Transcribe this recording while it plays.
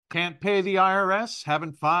Can't pay the IRS?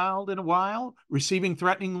 Haven't filed in a while? Receiving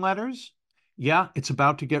threatening letters? Yeah, it's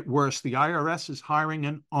about to get worse. The IRS is hiring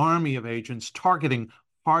an army of agents targeting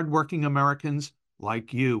hardworking Americans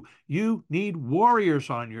like you. You need warriors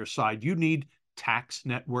on your side. You need Tax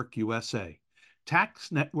Network USA.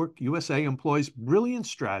 Tax Network USA employs brilliant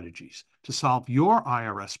strategies to solve your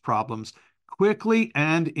IRS problems quickly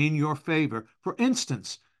and in your favor. For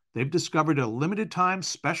instance, they've discovered a limited time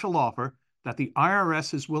special offer that the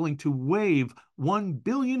IRS is willing to waive $1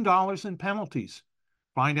 billion in penalties.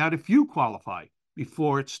 Find out if you qualify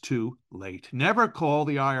before it's too late. Never call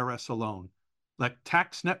the IRS alone. Let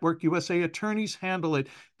Tax Network USA attorneys handle it.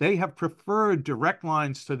 They have preferred direct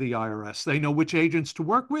lines to the IRS. They know which agents to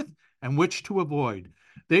work with and which to avoid.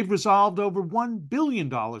 They've resolved over $1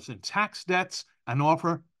 billion in tax debts and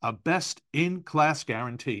offer a best-in-class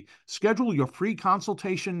guarantee. Schedule your free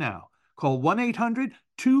consultation now. Call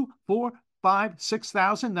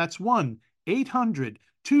 1-800-245-6000. That's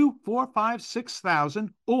 1-800-245-6000,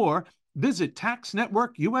 or visit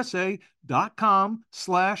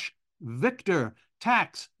taxnetworkusa.com/Victor.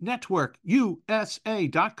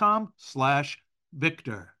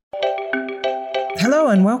 taxnetworkusa.com/Victor. Hello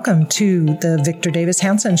and welcome to the Victor Davis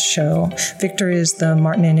Hanson Show. Victor is the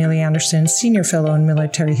Martin and Neely Anderson Senior Fellow in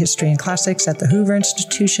Military History and Classics at the Hoover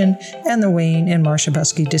Institution and the Wayne and Marcia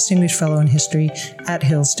Buskey Distinguished Fellow in History at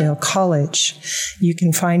Hillsdale College. You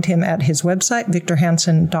can find him at his website,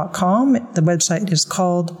 victorhanson.com. The website is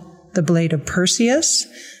called The Blade of Perseus.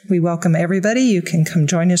 We welcome everybody. You can come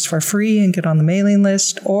join us for free and get on the mailing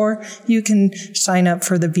list, or you can sign up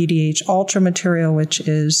for the VDH Ultra material, which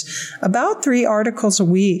is about 3 articles a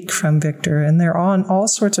week from Victor, and they're on all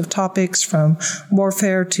sorts of topics from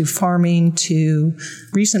warfare to farming to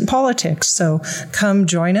recent politics. So come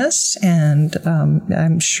join us, and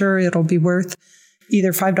I'm sure it'll be worth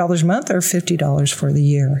either $5 a month or $50 for the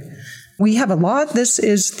year. We have a lot. This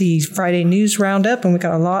is the Friday News Roundup, and we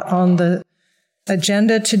got a lot on the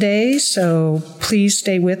agenda today, so please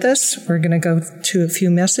stay with us. We're going to go to a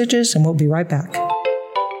few messages, and we'll be right back.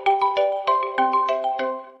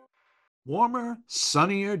 Warmer,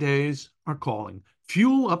 sunnier days are calling.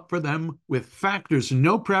 Fuel up for them with Factor's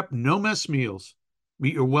no prep, no mess meals.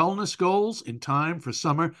 Meet your wellness goals in time for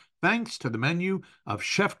summer thanks to the menu of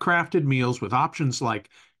chef-crafted meals with options like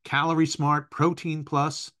Calorie Smart, Protein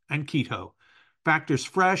Plus, and Keto. Factor's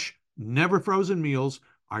fresh, never frozen meals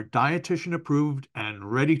are dietitian approved and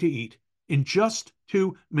ready to eat in just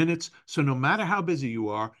 2 minutes. So no matter how busy you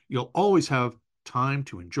are, you'll always have time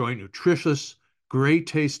to enjoy nutritious, great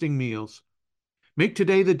tasting meals. Make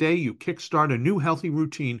today the day you kickstart a new healthy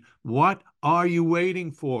routine. What are you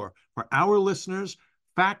waiting for? For our listeners,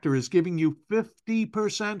 Factor is giving you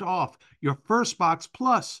 50% off your first box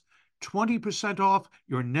plus 20% off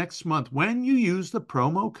your next month when you use the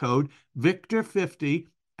promo code VICTOR50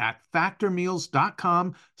 at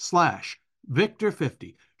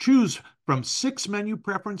factormeals.com/Victor50. Choose from 6 menu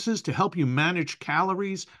preferences to help you manage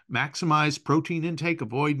calories, maximize protein intake,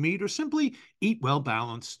 avoid meat, or simply eat well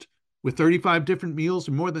balanced. With 35 different meals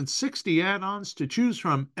and more than 60 add-ons to choose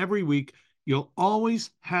from every week, you'll always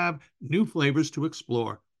have new flavors to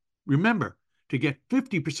explore. Remember, to get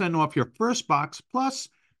 50% off your first box plus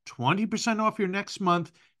 20% off your next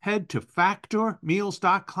month, head to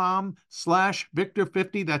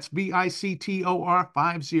factormeals.com/Victor50, that's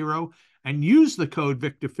VICTOR50, and use the code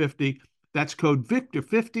Victor50. That's code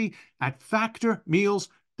Victor50 at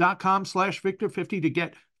factormeals.com/Victor50 to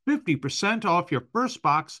get 50% off your first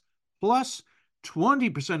box plus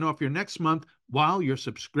 20% off your next month while your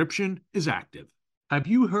subscription is active. Have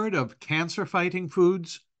you heard of cancer-fighting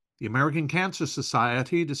foods? The American Cancer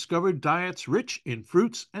Society discovered diets rich in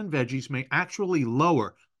fruits and veggies may actually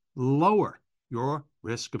lower your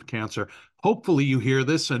risk of cancer. Hopefully you hear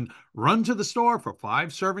this and run to the store for 5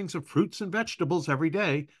 servings of fruits and vegetables every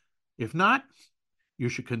day. If not, you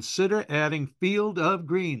should consider adding Field of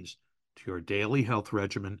Greens to your daily health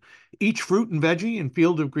regimen. Each fruit and veggie in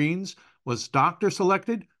Field of Greens was doctor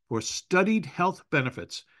selected for studied health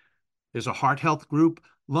benefits. There's a heart health group,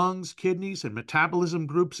 lungs, kidneys, and metabolism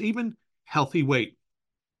groups, even healthy weight.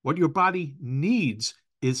 What your body needs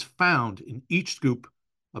is found in each scoop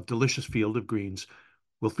of delicious Field of Greens.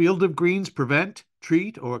 Will Field of Greens prevent,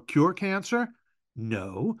 treat, or cure cancer?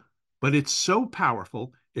 No, but it's so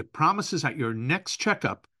powerful, it promises at your next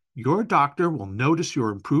checkup, your doctor will notice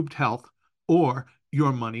your improved health or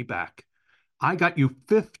your money back. I got you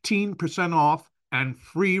 15% off and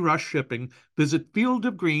free rush shipping. Visit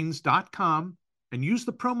fieldofgreens.com and use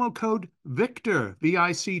the promo code VICTOR,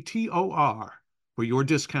 VICTOR, for your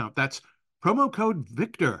discount. That's promo code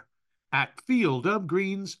VICTOR at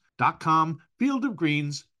fieldofgreens.com,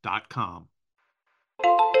 fieldofgreens.com.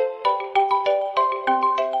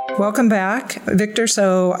 Welcome back, Victor.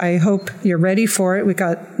 So I hope you're ready for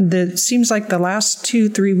it. Seems like the last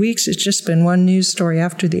 2-3 weeks, it's just been one news story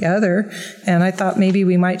after the other. And I thought maybe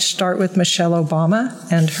we might start with Michelle Obama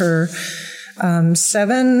and her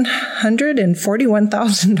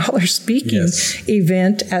 $741,000 speaking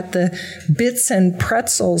event at the Bits and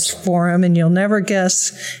Pretzels Forum. And you'll never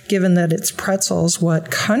guess, given that it's pretzels,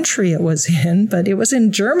 what country it was in, but it was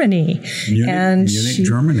in Germany. Munich,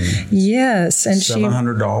 Germany. Yes. And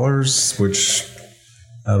 $700, which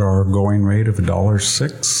at our going rate of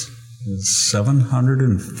 $1.06 is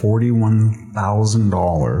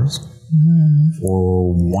 $741,000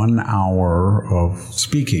 for 1 hour of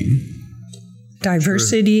speaking.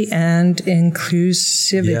 Diversity and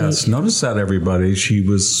inclusivity. Yes, notice that, everybody. She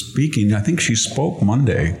was speaking. I think she spoke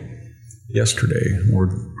yesterday. We're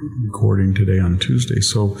recording today on Tuesday.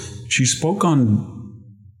 So she spoke on,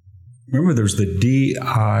 remember there's the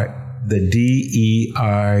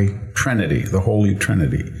DEI Trinity, the Holy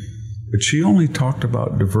Trinity. But she only talked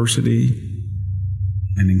about diversity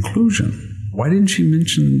and inclusion. Why didn't she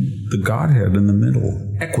mention the Godhead in the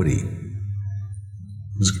middle? Equity.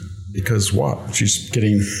 Because what? She's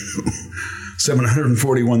getting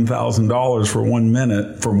 $741,000 for 1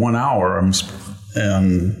 minute, for 1 hour.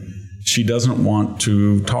 And she doesn't want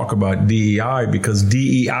to talk about DEI because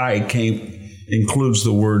DEI includes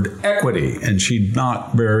the word equity. And she's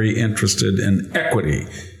not very interested in equity,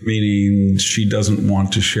 meaning she doesn't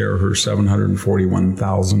want to share her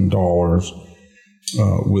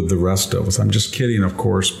 $741,000 with the rest of us. I'm just kidding, of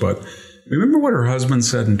course. But remember what her husband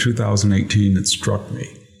said in 2018 that struck me?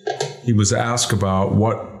 He was asked about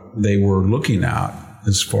what they were looking at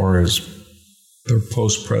as far as their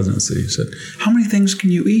post-presidency. He said, how many things can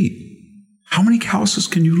you eat? How many houses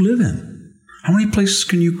can you live in? How many places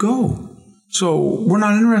can you go? So we're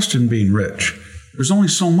not interested in being rich. There's only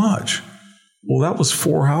so much. Well, that was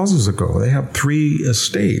 4 houses ago. They have 3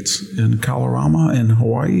 estates in Kalorama, in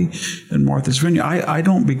Hawaii, and Martha's Vineyard. I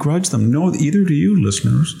don't begrudge them. No, either do you,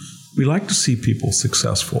 listeners. We like to see people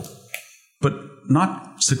successful. But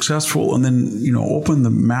not successful and then, open the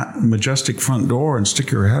majestic front door and stick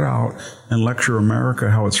your head out and lecture America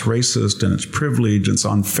how it's racist and it's privileged and it's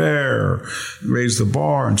unfair, raise the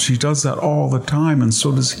bar. And she does that all the time, and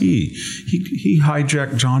so does he. He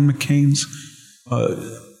hijacked John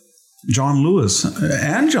Lewis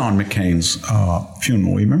and John McCain's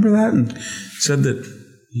funeral. You remember that? And said that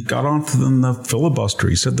he got onto them the filibuster.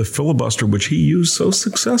 He said the filibuster, which he used so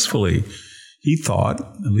successfully, he thought,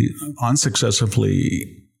 unsuccessfully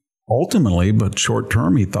ultimately, but short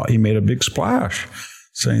term, he thought he made a big splash,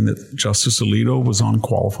 saying that Justice Alito was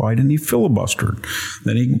unqualified, and he filibustered.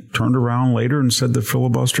 Then he turned around later and said the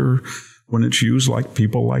filibuster, when it's used like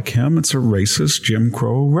people like him, it's a racist Jim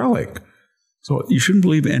Crow relic. So you shouldn't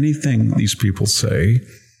believe anything these people say.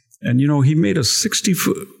 And, he made a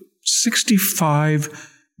 $65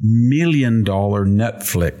 million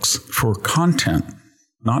Netflix for content.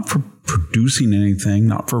 Not for producing anything,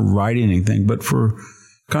 not for writing anything, but for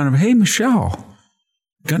kind of, hey, Michelle,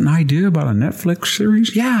 got an idea about a Netflix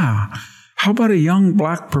series? Yeah. How about a young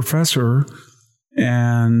black professor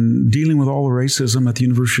and dealing with all the racism at the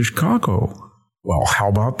University of Chicago? Well, how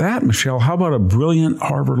about that, Michelle? How about a brilliant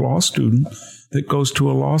Harvard law student that goes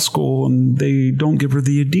to a law school and they don't give her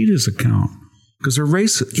the Adidas account because they're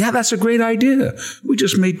racist? Yeah, that's a great idea. We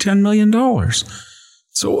just made $10 million.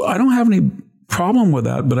 So I don't have any problem with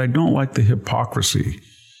that, but I don't like the hypocrisy.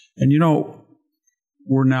 And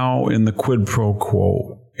we're now in the quid pro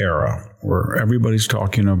quo era where everybody's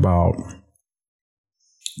talking about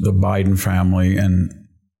the Biden family, and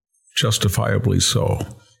justifiably so.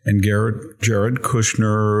 And Jared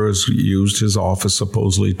Kushner has used his office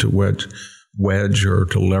supposedly to wedge or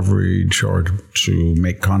to leverage or to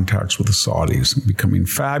make contacts with the Saudis, becoming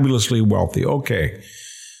fabulously wealthy. Okay.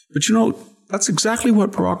 But that's exactly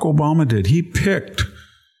what Barack Obama did. He picked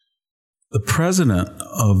the president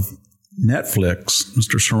of Netflix,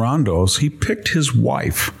 Mr. Sarandos. He picked his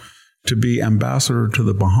wife to be ambassador to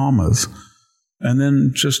the Bahamas. And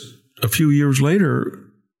then just a few years later,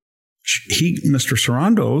 Mr.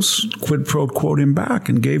 Sarandos quid pro quo'd him back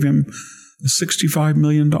and gave him a $65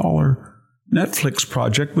 million Netflix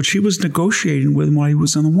project, which he was negotiating with while he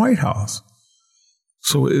was in the White House.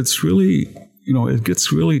 So it's really, it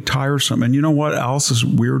gets really tiresome. And you know what else is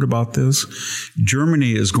weird about this?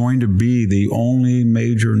 Germany is going to be the only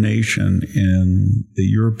major nation in the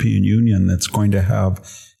European Union that's going to have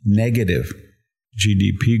negative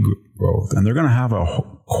GDP growth. And they're going to have a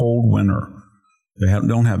cold winter. They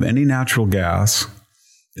don't have any natural gas.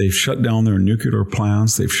 They've shut down their nuclear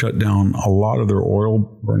plants. They've shut down a lot of their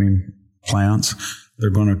oil-burning plants. They're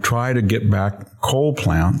going to try to get back coal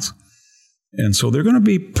plants. And so they're going to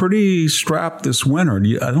be pretty strapped this winter.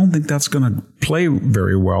 I don't think that's going to play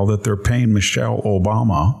very well that they're paying Michelle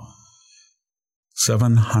Obama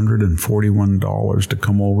 $741 to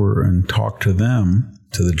come over and talk to them,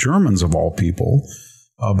 to the Germans of all people,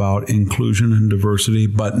 about inclusion and diversity,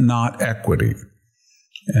 but not equity.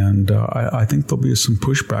 And I think there'll be some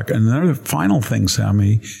pushback. And another final thing,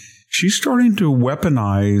 Sammy, she's starting to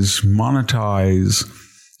weaponize, monetize,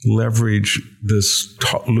 leverage this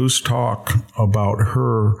loose talk about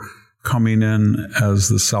her coming in as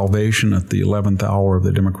the salvation at the 11th hour of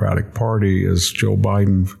the Democratic Party as Joe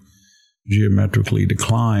Biden geometrically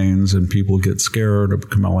declines and people get scared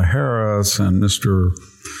of Kamala Harris and Mr.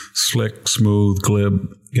 Slick, smooth,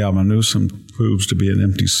 glib Gavin Newsom proves to be an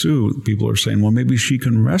empty suit. People are saying, well, maybe she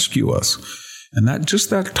can rescue us. And that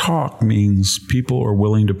talk means people are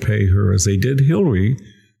willing to pay her, as they did Hillary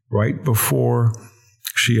right before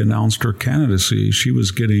she announced her candidacy. She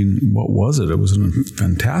was getting, what was it? It was a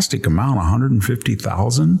fantastic amount,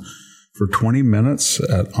 $150,000 for 20 minutes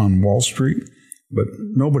on Wall Street. But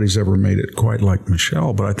nobody's ever made it quite like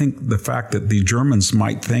Michelle. But I think the fact that the Germans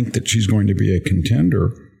might think that she's going to be a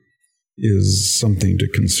contender is something to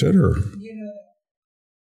consider.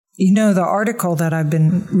 You know, the article that I've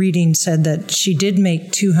been reading said that she did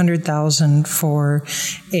make $200,000 for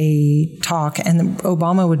a talk, and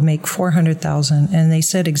Obama would make $400,000. And they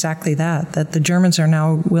said exactly that the Germans are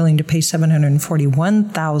now willing to pay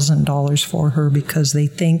 $741,000 for her because they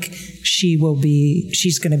think she's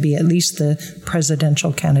going to be at least the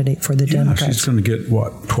presidential candidate for the Democrats. She's going to get,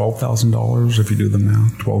 what, $12,000 if you do the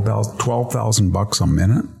math? $12,000 a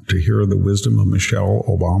minute to hear the wisdom of Michelle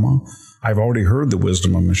Obama. I've already heard the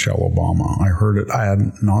wisdom of Michelle Obama. I heard it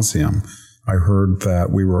ad nauseum. I heard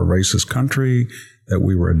that we were a racist country, that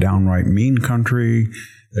we were a downright mean country,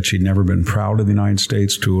 that she'd never been proud of the United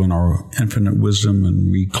States to, in our infinite wisdom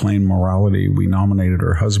and reclaimed morality, we nominated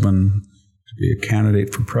her husband to be a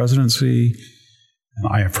candidate for presidency. And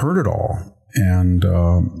I have heard it all. And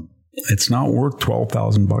it's not worth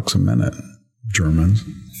 $12,000 a minute, Germans.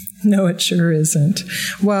 No, it sure isn't.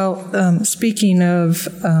 Well, speaking of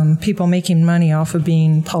people making money off of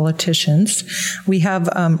being politicians, we have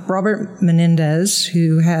Robert Menendez,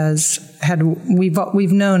 who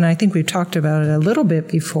we've known, I think we've talked about it a little bit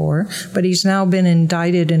before, but he's now been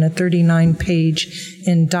indicted in a 39-page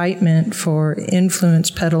indictment for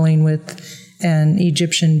influence peddling with an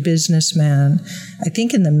Egyptian businessman, I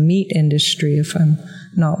think in the meat industry, if I'm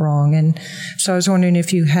not wrong. And so I was wondering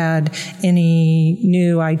if you had any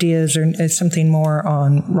new ideas or something more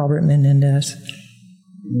on Robert Menendez.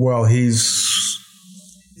 Well, he's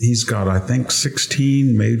got, I think,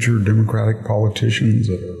 16 major Democratic politicians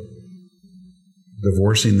that are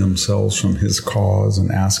divorcing themselves from his cause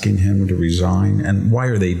and asking him to resign. And why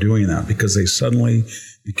are they doing that? Because they suddenly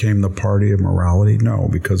became the party of morality? No,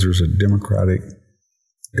 because there's a Democratic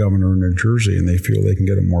governor in New Jersey, and they feel they can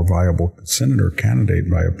get a more viable senator candidate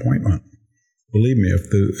by appointment. Believe me, if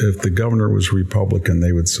the governor was Republican,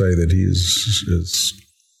 they would say that he's as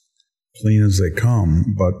clean as they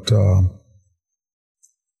come. But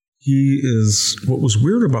he is. What was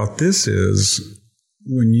weird about this is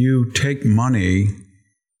when you take money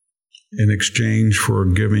in exchange for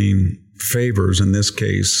giving favors. In this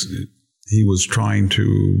case, he was trying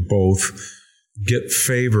to both get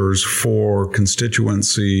favors for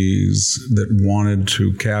constituencies that wanted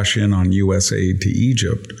to cash in on U.S. aid to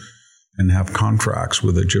Egypt and have contracts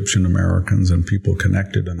with Egyptian Americans and people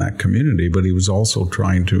connected in that community. But he was also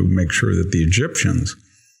trying to make sure that the Egyptians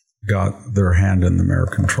got their hand in the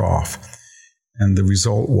American trough. And the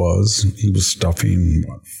result was he was stuffing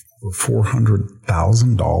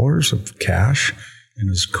 $400,000 of cash in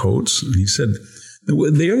his coats. And he said,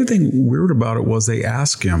 the other thing weird about it was they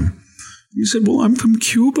asked him, he said, well, I'm from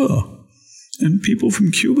Cuba, and people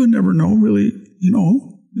from Cuba never know really,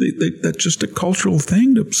 that's just a cultural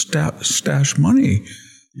thing to stash money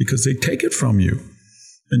because they take it from you,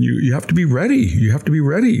 and you have to be ready. You have to be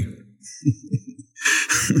ready.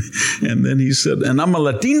 And then he said, and I'm a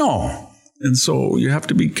Latino, and so you have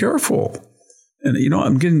to be careful. And,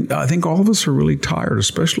 I think all of us are really tired,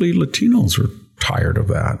 especially Latinos are tired of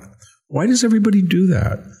that. Why does everybody do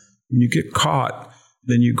that? When you get caught,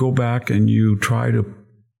 then you go back and you try to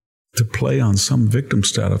play on some victim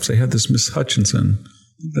status. They had this Miss Hutchinson,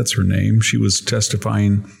 that's her name. She was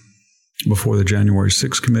testifying before the January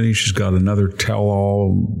 6th committee. She's got another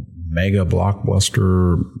tell-all mega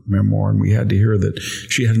blockbuster memoir, and we had to hear that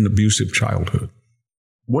she had an abusive childhood.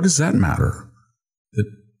 What does that matter?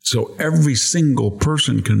 That So every single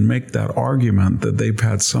person can make that argument that they've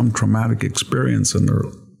had some traumatic experience in their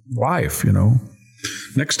life,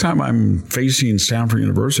 Next time I'm facing Stanford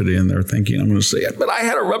University and they're thinking I'm going to say, but I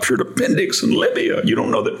had a ruptured appendix in Libya. You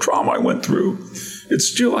don't know the trauma I went through.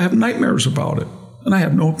 I have nightmares about it. And I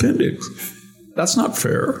have no appendix. That's not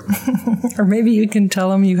fair. Or maybe you can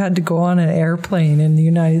tell them you had to go on an airplane in the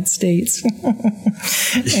United States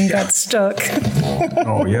and got stuck.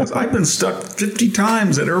 Oh, yes. I've been stuck 50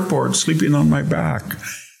 times at airports sleeping on my back.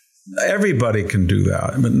 Everybody can do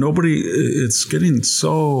that. But it's getting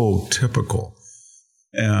so typical.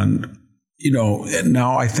 And,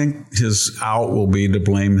 now I think his out will be to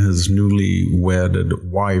blame his newly wedded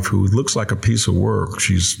wife, who looks like a piece of work.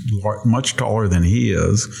 She's much taller than he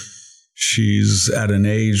is. She's at an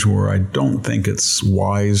age where I don't think it's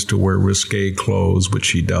wise to wear risque clothes, which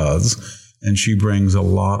she does. And she brings a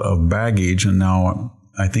lot of baggage. And now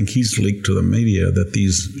I think he's leaked to the media that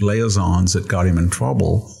these liaisons that got him in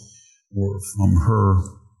trouble were from her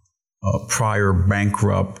prior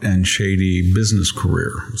bankrupt and shady business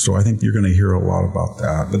career. So I think you're going to hear a lot about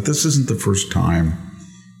that. But this isn't the first time.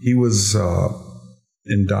 He was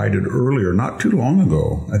indicted earlier, not too long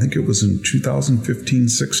ago. I think it was in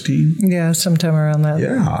 2015-16. Yeah, sometime around that.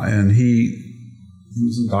 Yeah, and he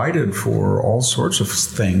was indicted for all sorts of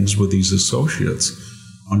things with these associates,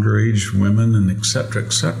 underage women, and et cetera,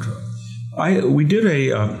 et cetera. We did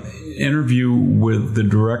a interview with the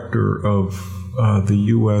director of the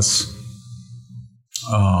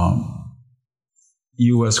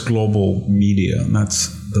U.S. Global Media, and that's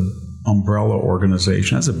the umbrella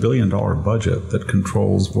organization. That's $1 billion budget that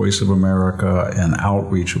controls Voice of America and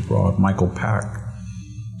outreach abroad. Michael Pack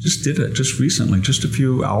just did it just recently, just a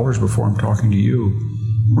few hours before I'm talking to you.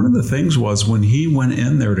 One of the things was when he went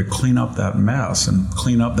in there to clean up that mess, and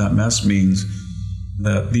clean up that mess means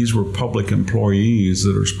that these were public employees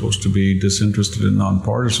that are supposed to be disinterested and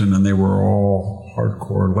nonpartisan, and they were all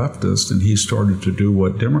hardcore leftists, and he started to do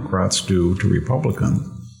what Democrats do to Republicans,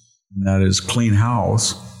 and that is clean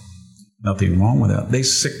house. Nothing wrong with that. They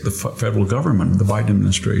sicked the federal government, the Biden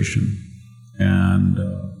administration, and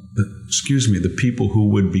the people who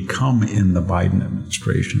would become in the Biden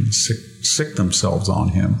administration sick themselves on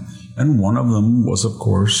him. And one of them was, of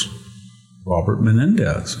course, Robert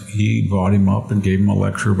Menendez. He brought him up and gave him a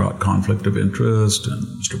lecture about conflict of interest. And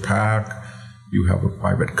Mr. Pack, you have a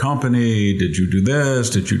private company. Did you do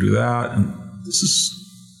this? Did you do that? And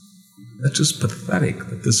that's just pathetic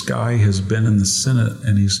that this guy has been in the Senate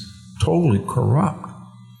and he's totally corrupt.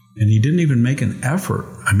 And he didn't even make an effort.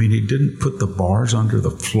 I mean, he didn't put the bars under the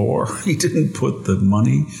floor. He didn't put the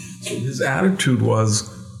money. So his attitude was,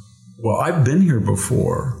 well, I've been here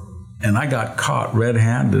before, and I got caught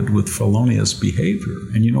red-handed with felonious behavior.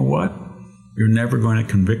 And you know what? You're never going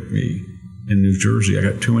to convict me in New Jersey. I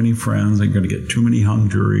got too many friends. I'm going to get too many hung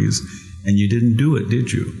juries. And you didn't do it,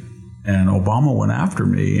 did you? And Obama went after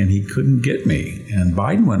me, and he couldn't get me. And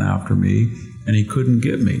Biden went after me, and he couldn't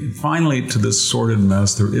get me. Finally, to this sordid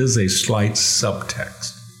mess, there is a slight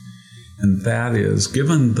subtext. And that is,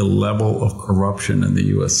 given the level of corruption in the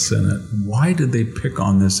U.S. Senate, why did they pick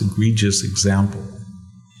on this egregious example?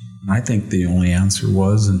 And I think the only answer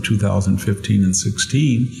was in 2015 and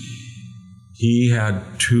 16, he had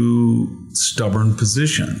two stubborn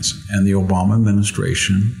positions, and the Obama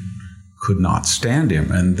administration could not stand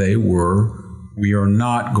him. And they were, we are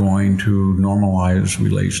not going to normalize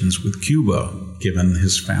relations with Cuba, given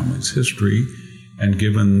his family's history, and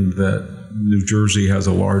given that New Jersey has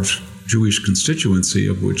a large Jewish constituency,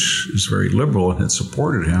 of which is very liberal and had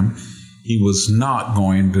supported him. He was not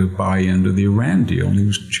going to buy into the Iran deal. And he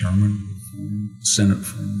was chairman of the Senate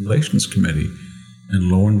Foreign Relations Committee. And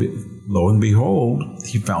lo and behold,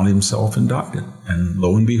 he found himself indicted. And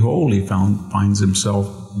lo and behold, he finds himself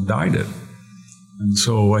indicted. And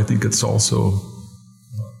so I think it's also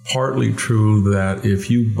partly true that if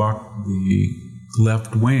you buck the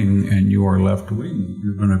left wing and you are left wing,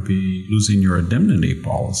 you're going to be losing your indemnity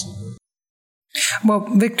policy. Well,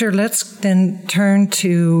 Victor, let's then turn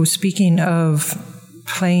to, speaking of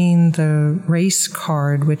playing the race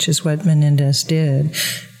card, which is what Menendez did.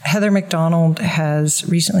 Heather McDonald has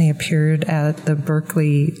recently appeared at the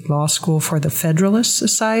Berkeley Law School for the Federalist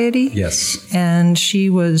Society. Yes. And she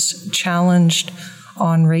was challenged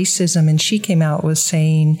on racism, and she came out with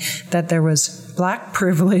saying that there was black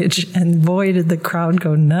privilege, and boy, did the crowd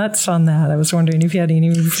go nuts on that. I was wondering if you had any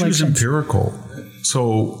reflections. She was empirical.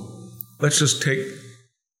 So let's just take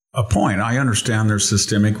a point. I understand there's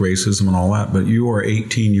systemic racism and all that, but you are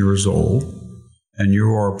 18 years old, and you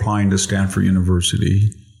are applying to Stanford University,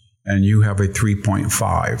 and you have a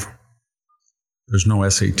 3.5. There's no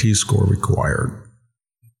SAT score required.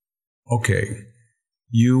 okay,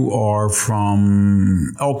 you are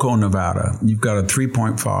from Elko, Nevada. You've got a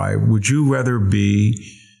 3.5. Would you rather be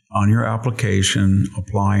on your application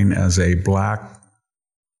applying as a black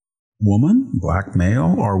woman, black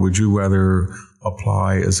male, or would you rather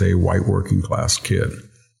apply as a white working class kid?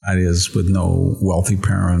 That is, with no wealthy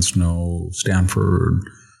parents, no Stanford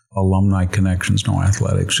alumni connections, no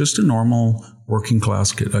athletics, just a normal working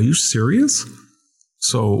class kid. Are you serious?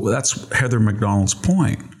 So that's Heather McDonald's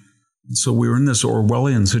point. So we were in this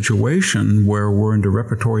Orwellian situation where we're into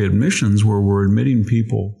repertory admissions, where we're admitting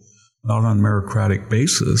people not on meritocratic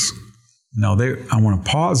basis. Now, I want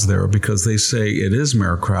to pause there because they say it is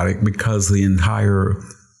meritocratic because the entire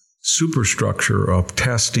superstructure of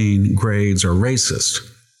testing grades are racist.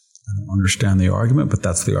 I don't understand the argument, but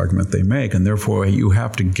that's the argument they make. And therefore, you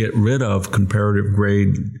have to get rid of comparative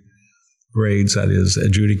grades, that is,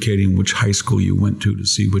 adjudicating which high school you went to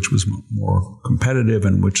see which was more competitive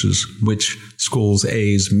and which school's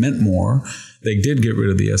A's meant more. They did get rid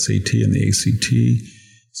of the SAT and the ACT.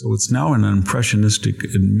 So it's now an impressionistic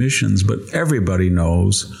admissions, but everybody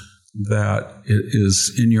knows that it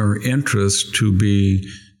is in your interest to be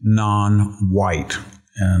non-white.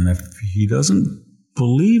 And if he doesn't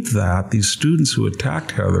believe that, these students who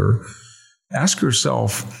attacked Heather, ask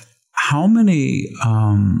yourself, how many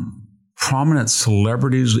prominent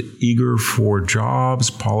celebrities eager for jobs,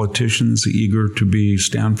 politicians eager to be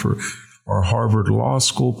Stanford or Harvard Law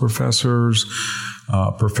School professors,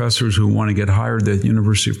 professors who want to get hired at the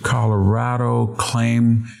University of Colorado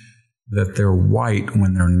claim that they're white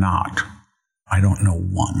when they're not? I don't know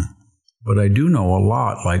one. But I do know a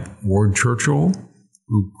lot, like Ward Churchill,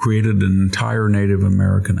 who created an entire Native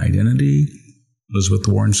American identity. Elizabeth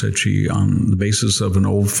Warren said she, on the basis of an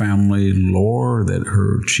old family lore, that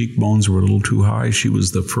her cheekbones were a little too high. She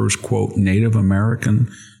was the first, quote, Native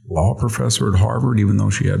American law professor at Harvard, even though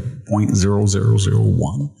she had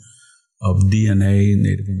 0.0001 of DNA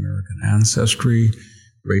Native American ancestry.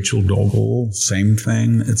 Rachel Dolezal, same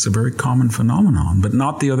thing. It's a very common phenomenon, but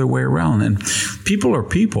not the other way around. And people are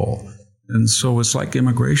people. And so it's like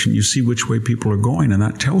immigration. You see which way people are going, and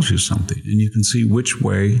that tells you something. And you can see which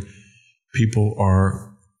way people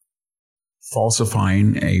are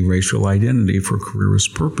falsifying a racial identity for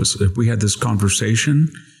careerist purposes. If we had this conversation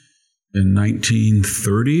in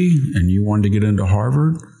 1930 and you wanted to get into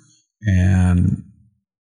Harvard and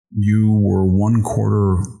you were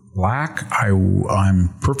 1/4 black,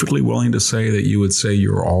 I'm perfectly willing to say that you would say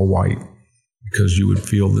you're all white because you would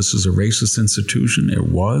feel this is a racist institution. It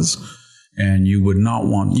was. And you would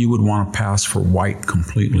want to pass for white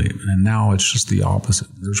completely. And now it's just the opposite.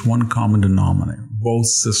 There's one common denominator. Both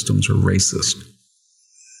systems are racist.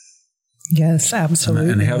 Yes,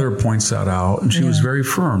 absolutely. And Heather points that out, and she was very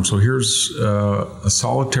firm. So here's a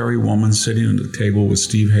solitary woman sitting at the table with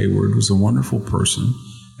Steve Hayward, who's a wonderful person,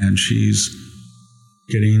 and she's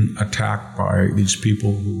getting attacked by these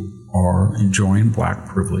people who are enjoying black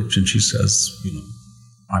privilege. And she says,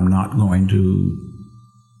 I'm not going to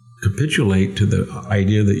capitulate to the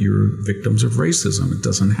idea that you're victims of racism. It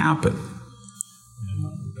doesn't happen.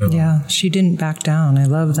 She didn't back down. I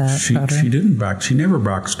love that. She didn't back. She never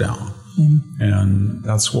backs down. And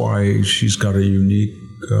that's why she's got a unique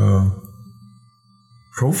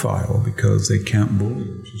profile, because they can't bully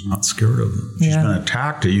her. She's not scared of them. She's been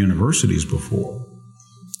attacked at universities before.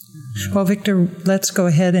 Well, Victor, let's go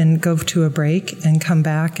ahead and go to a break and come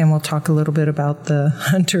back, and we'll talk a little bit about the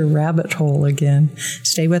Hunter rabbit hole again.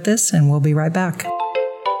 Stay with us, and we'll be right back.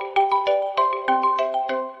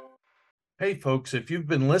 Hey, folks, if you've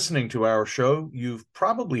been listening to our show, you've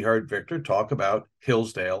probably heard Victor talk about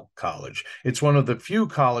Hillsdale College. It's one of the few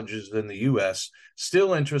colleges in the U.S.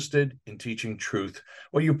 still interested in teaching truth.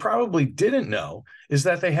 What you probably didn't know is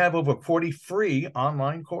that they have over 40 free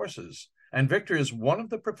online courses. And Victor is one of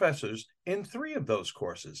the professors in 3 of those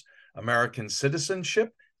courses: American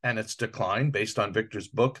Citizenship and Its Decline, based on Victor's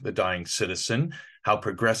book, The Dying Citizen, How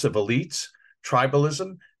Progressive Elites,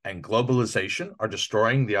 Tribalism, and Globalization Are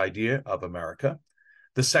Destroying the Idea of America;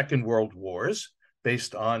 The Second World Wars,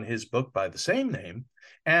 based on his book by the same name;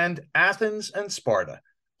 and Athens and Sparta,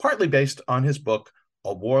 partly based on his book,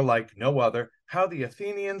 A War Like No Other, How the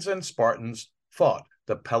Athenians and Spartans Fought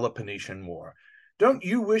the Peloponnesian War. Don't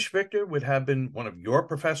you wish Victor would have been one of your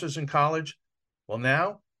professors in college? Well,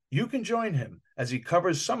 now you can join him as he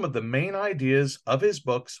covers some of the main ideas of his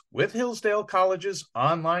books with Hillsdale College's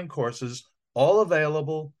online courses, all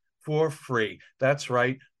available for free. That's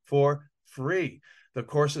right, for free. The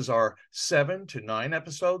courses are 7 to 9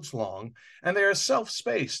 episodes long, and they are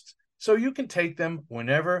self-spaced, so you can take them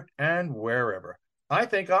whenever and wherever. I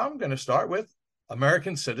think I'm going to start with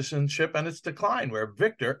American Citizenship and Its Decline, where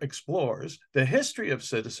Victor explores the history of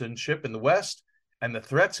citizenship in the West and the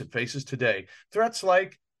threats it faces today. Threats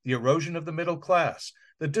like the erosion of the middle class,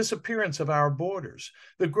 the disappearance of our borders,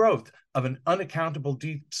 the growth of an unaccountable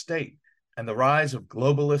deep state, and the rise of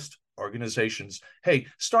globalist organizations. Hey,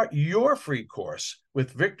 start your free course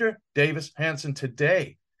with Victor Davis Hanson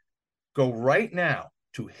today. Go right now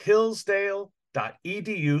to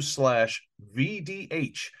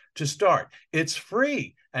hillsdale.edu/VDH to start. It's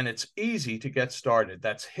free and it's easy to get started.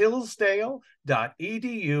 That's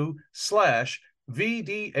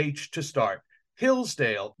hillsdale.edu/VDH to start.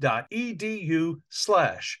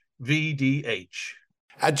 hillsdale.edu/VDH.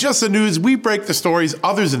 At Just the News, we break the stories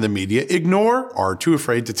others in the media ignore or are too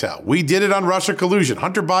afraid to tell. We did it on Russia collusion,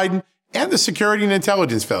 Hunter Biden, and the security and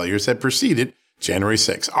intelligence failures that preceded January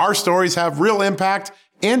 6th. Our stories have real impact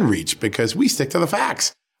and reach because we stick to the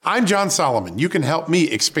facts. I'm John Solomon. You can help me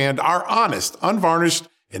expand our honest, unvarnished,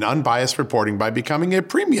 and unbiased reporting by becoming a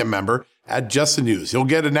premium member at Just the News. You'll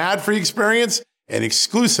get an ad-free experience and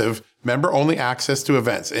exclusive member-only access to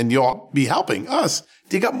events, and you'll be helping us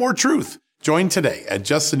dig up more truth. Join today at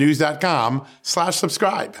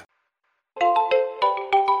justthenews.com/subscribe.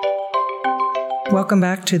 Welcome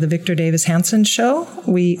back to the Victor Davis Hanson Show.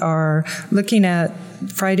 We are looking at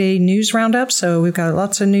Friday news roundup, so we've got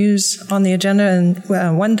lots of news on the agenda. And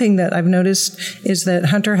one thing that I've noticed is that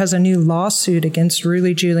Hunter has a new lawsuit against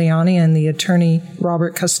Rudy Giuliani and the attorney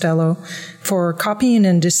Robert Costello for copying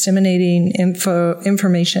and disseminating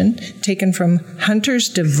information taken from Hunter's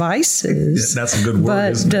devices. That's a good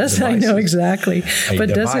word. But I know exactly.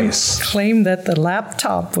 But device. Doesn't claim that the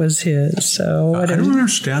laptop was his. So I don't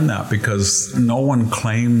understand that, because no one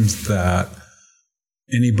claims that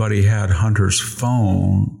anybody had Hunter's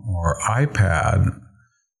phone or iPad.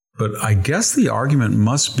 But I guess the argument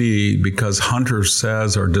must be because Hunter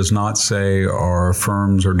says or does not say or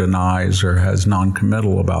affirms or denies or has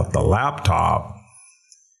non-committal about the laptop.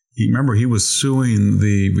 Remember, he was suing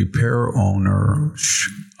the repair owner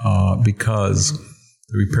because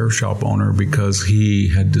the repair shop owner, because he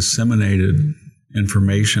had disseminated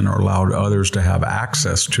information or allowed others to have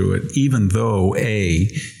access to it, even though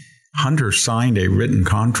Hunter signed a written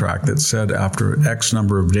contract that said after X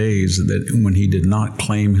number of days that when he did not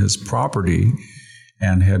claim his property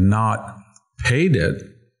and had not paid it,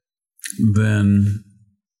 then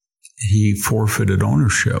he forfeited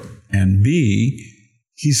ownership. And B,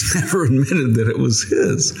 he's never admitted that it was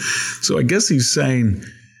his. So I guess he's saying,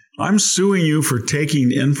 I'm suing you for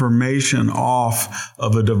taking information off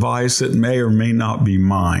of a device that may or may not be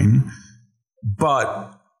mine,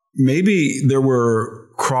 but maybe there were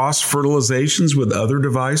cross-fertilizations with other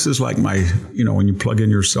devices, like when you plug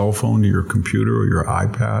in your cell phone to your computer or your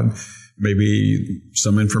iPad, maybe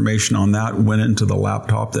some information on that went into the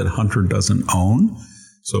laptop that Hunter doesn't own.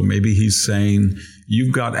 So maybe he's saying,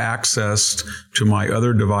 you've got access to my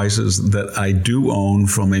other devices that I do own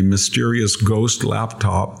from a mysterious ghost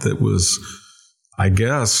laptop that was, I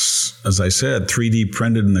guess, as I said, 3D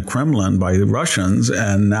printed in the Kremlin by the Russians,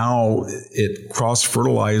 and now it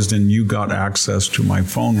cross-fertilized and you got access to my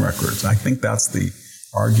phone records. I think that's the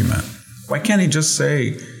argument. Why can't he just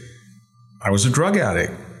say, I was a drug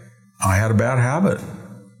addict. I had a bad habit.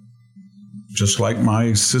 Just like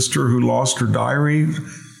my sister who lost her diary,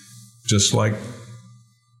 just like,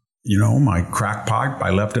 my crack pipe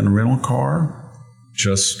I left in a rental car,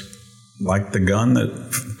 just like the gun that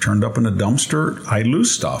turned up in a dumpster, I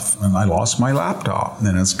lose stuff, and I lost my laptop,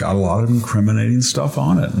 and it's got a lot of incriminating stuff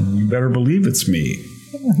on it, and you better believe it's me.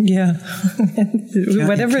 Yeah,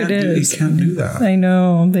 whatever it is, you can't do that. I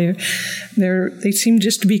know they seem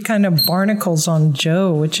just to be kind of barnacles on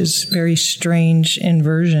Joe, which is very strange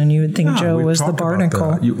inversion. You would think Joe was the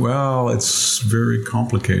barnacle. Well, it's very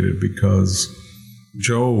complicated because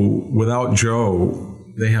without Joe,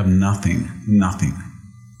 they have nothing.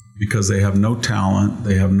 Because they have no talent,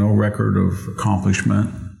 they have no record of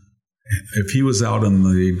accomplishment. If he was out in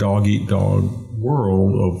the dog-eat-dog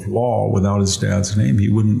world of law without his dad's name, he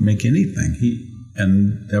wouldn't make anything.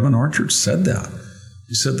 And Devin Archer said that.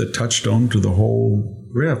 He said the touchstone to the whole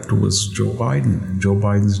grift was Joe Biden and Joe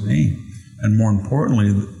Biden's name. And more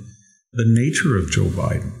importantly, the nature of Joe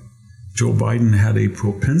Biden. Joe Biden had a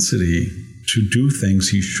propensity to do things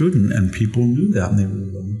he shouldn't, and people knew that, and they were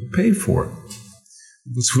willing to pay for it.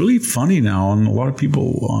 What's really funny now, and a lot of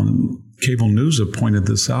people on cable news have pointed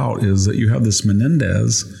this out, is that you have this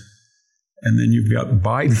Menendez, and then you've got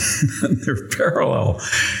Biden, and they're parallel.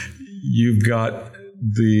 You've got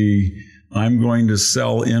I'm going to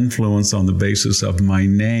sell influence on the basis of my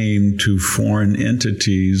name to foreign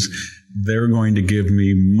entities. They're going to give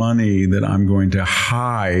me money that I'm going to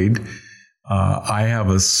hide I have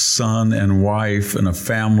a son and wife and a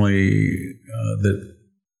family that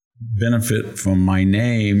benefit from my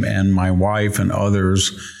name, and my wife and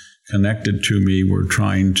others connected to me were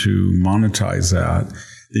trying to monetize that.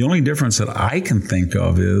 The only difference that I can think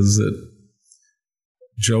of is that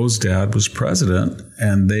Joe's dad was president,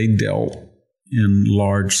 and they dealt in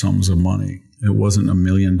large sums of money. It wasn't $1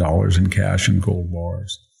 million in cash and gold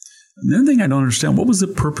bars. And the other thing I don't understand, what was the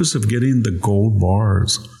purpose of getting the gold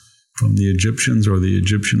bars from the Egyptians or the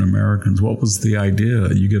Egyptian Americans? What was the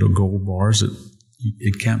idea? You get a gold bars,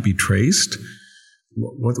 it can't be traced?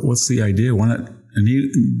 What's the idea?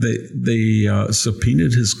 They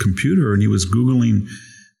subpoenaed his computer, and he was Googling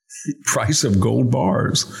price of gold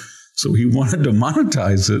bars. So he wanted to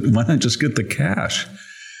monetize it. Why not just get the cash?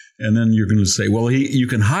 And then you're going to say, well, you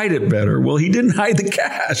can hide it better. Well, he didn't hide the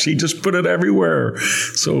cash. He just put it everywhere.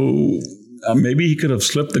 So maybe he could have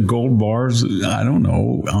slipped the gold bars, I don't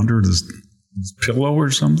know, under his pillow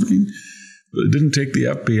or something. But it didn't take the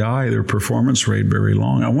FBI, their performance rate, very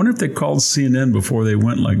long. I wonder if they called CNN before they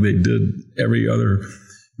went like they did every other,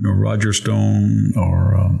 Roger Stone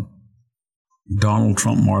or Donald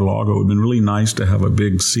Trump Mar-a-Lago. It would have been really nice to have a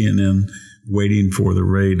big CNN waiting for the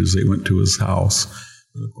raid as they went to his house.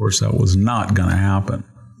 But of course, that was not going to happen.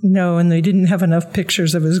 No, and they didn't have enough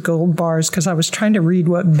pictures of his gold bars because I was trying to read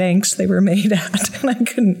what banks they were made at, and I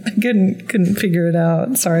couldn't figure it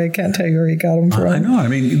out. Sorry, I can't tell you where he got them from. I know. I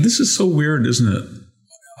mean, this is so weird, isn't it?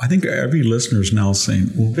 I think every listener is now saying,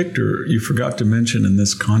 well, Victor, you forgot to mention in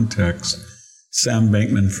this context Sam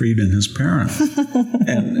Bankman-Fried and his parents.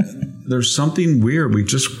 And there's something weird. We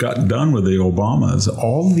just got done with the Obamas.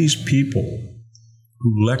 All these people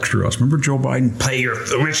who lecture us. Remember Joe Biden?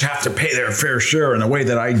 The rich have to pay their fair share in a way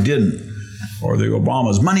that I didn't. Or the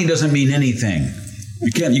Obamas. Money doesn't mean anything.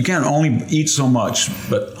 You can't only eat so much,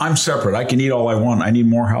 but I'm separate. I can eat all I want. I need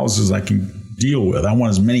more houses I can deal with. I want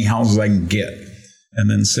as many houses as I can get. And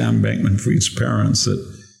then Sam Bankman-Fried's parents, that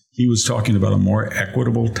he was talking about a more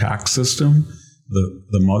equitable tax system.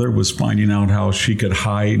 The mother was finding out how she could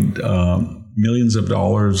hide millions of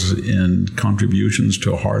dollars in contributions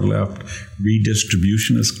to hard left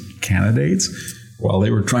redistributionist candidates while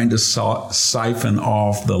they were trying to siphon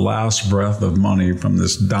off the last breath of money from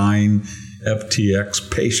this dying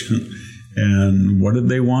FTX patient. And what did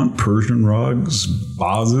they want? Persian rugs,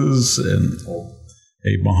 vases, and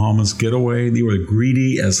a Bahamas getaway. They were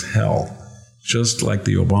greedy as hell. Just like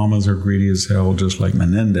the Obamas are greedy as hell, just like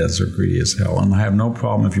Menendez are greedy as hell. And I have no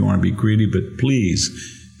problem if you want to be greedy, but please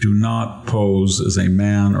do not pose as a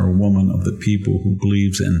man or woman of the people who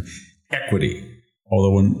believes in equity.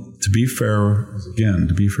 Although, to be fair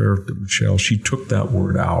to Michelle, she took that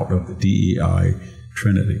word out of the DEI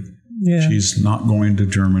trinity. Yeah. She's not going to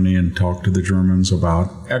Germany and talk to the Germans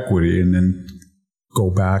about equity and then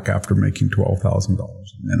go back after making $12,000 a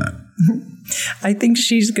minute. I think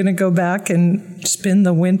she's going to go back and spend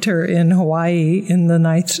the winter in Hawaii in the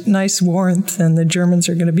nice warmth, and the Germans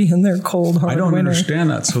are going to be in their cold, hard winter. I don't understand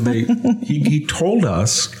that. So he told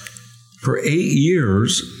us for 8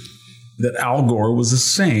 years that Al Gore was a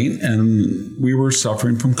saint, and we were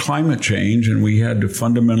suffering from climate change, and we had to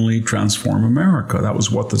fundamentally transform America. That was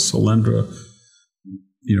what the Solyndra,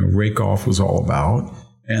 rake-off was all about.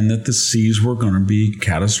 And that the seas were going to be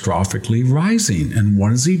catastrophically rising. And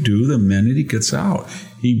what does he do the minute he gets out?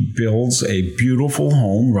 He builds a beautiful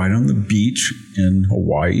home right on the beach in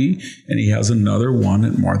Hawaii, and he has another one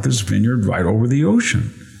at Martha's Vineyard right over the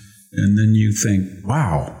ocean. And then you think,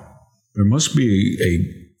 wow, there must be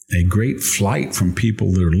a great flight from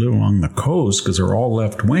people that live along the coast because they're all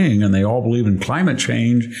left-wing and they all believe in climate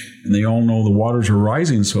change and they all know the waters are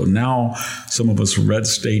rising. So now some of us red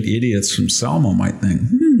state idiots from Selma might think,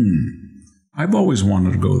 I've always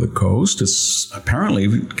wanted to go to the coast. It's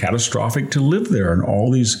apparently catastrophic to live there. And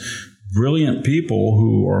all these brilliant people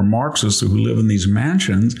who are Marxists who live in these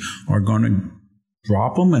mansions are going to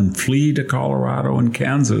drop them and flee to Colorado and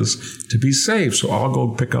Kansas to be safe. So I'll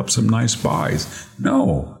go pick up some nice buys.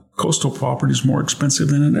 No. Coastal property is more expensive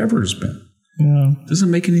than it ever has been. Yeah.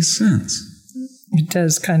 Doesn't make any sense. It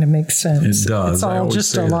does kind of make sense. It does. It's all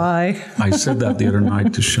just a lie. I said that the other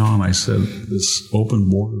night to Sean. I said, this open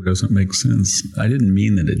border doesn't make sense. I didn't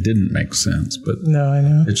mean that it didn't make sense, but no, I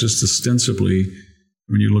know. It's just ostensibly,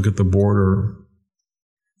 when you look at the border,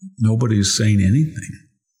 nobody's saying anything.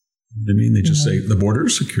 I mean, they just say, the border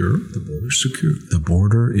is secure, the border is secure, the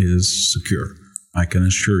border is secure. I can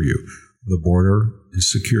assure you, the border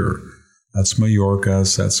is secure. That's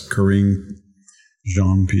Mayorkas, that's Karine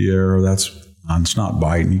Jean-Pierre, it's not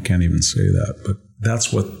Biden, you can't even say that, but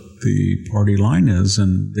that's what the party line is,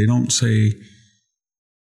 and they don't say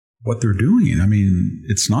what they're doing. I mean,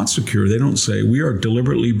 it's not secure. They don't say, we are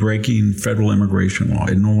deliberately breaking federal immigration law.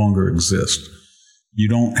 It no longer exists. You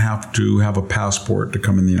don't have to have a passport to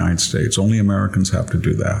come in the United States. Only Americans have to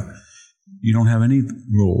do that. You don't have any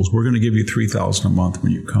rules. We're going to give you $3,000 a month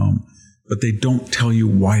when you come. But they don't tell you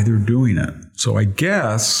why they're doing it. So I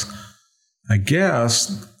guess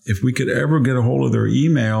if we could ever get a hold of their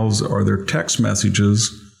emails or their text messages,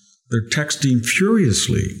 they're texting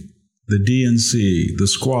furiously. The DNC, the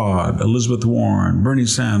Squad, Elizabeth Warren, Bernie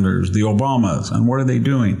Sanders, the Obamas. And what are they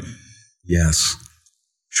doing? Yes,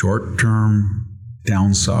 short-term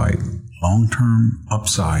downside, long-term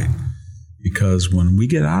upside. Because when we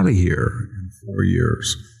get out of here in 4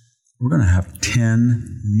 years, we're going to have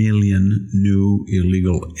 10 million new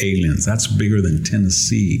illegal aliens. That's bigger than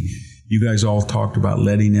Tennessee. You guys all talked about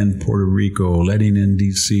letting in Puerto Rico, letting in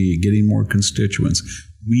D.C., getting more constituents.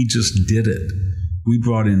 We just did it. We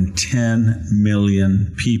brought in 10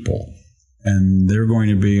 million people, and they're going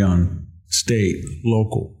to be on state,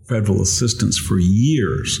 local, federal assistance for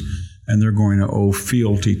years, and they're going to owe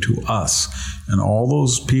fealty to us. And all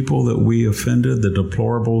those people that we offended, the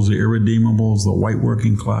deplorables, the irredeemables, the white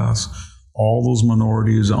working class, all those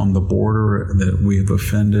minorities on the border that we have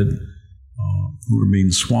offended, who are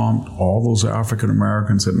being swamped, all those African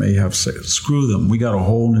Americans that may have said, screw them, we got a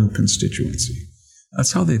whole new constituency.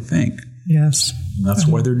 That's how they think. Yes. And that's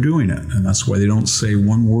why they're doing it. And that's why they don't say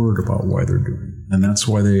one word about why they're doing it. And that's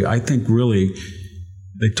why I think really,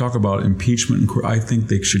 they talk about impeachment. I think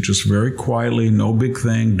they should just very quietly, no big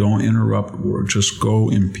thing, don't interrupt, or just go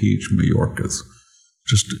impeach Mayorkas.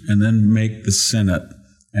 And then make the Senate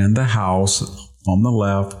and the House on the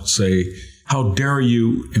left say, how dare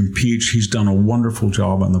you impeach? He's done a wonderful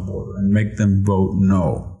job on the border, and make them vote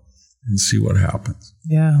no and see what happens.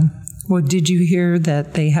 Yeah. Well, did you hear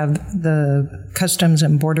that they have the Customs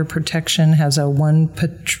and Border Protection has a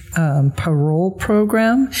parole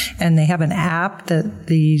program, and they have an app that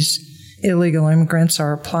these illegal immigrants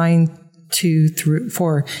are applying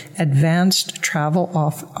for advanced travel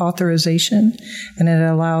authorization, and it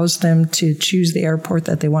allows them to choose the airport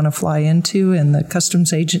that they want to fly into, and the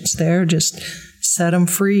customs agents there just set them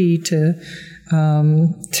free to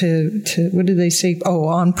what did they say? Oh,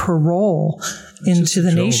 on parole into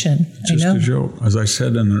the nation. It's just a joke. As I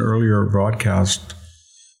said in an earlier broadcast,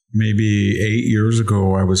 maybe 8 years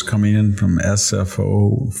ago, I was coming in from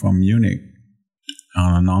SFO from Munich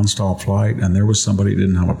on a nonstop flight, and there was somebody who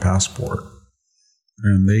didn't have a passport.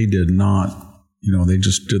 And they did not, they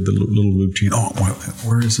just did the little routine. Oh,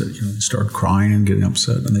 where is it? They started crying and getting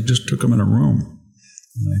upset, and they just took them in a room.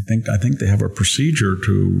 And I think they have a procedure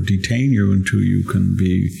to detain you until you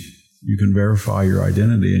can verify your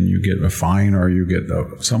identity, and you get a fine or you get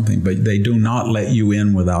something. But they do not let you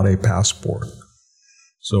in without a passport.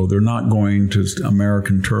 So they're not going to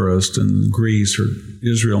American tourists in Greece or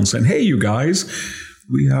Israel and saying, hey, you guys,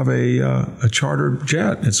 we have a chartered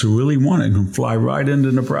jet. It's a really one. It can fly right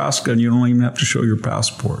into Nebraska, and you don't even have to show your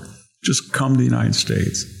passport. Just come to the United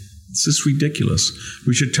States. It's just ridiculous.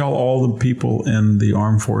 We should tell all the people in the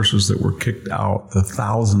armed forces that were kicked out, the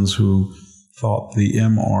thousands who thought the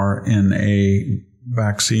mRNA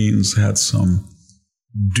vaccines had some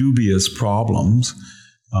dubious problems.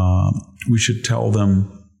 We should tell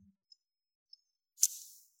them,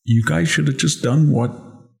 you guys should have just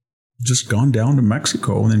gone down to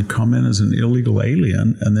Mexico and then come in as an illegal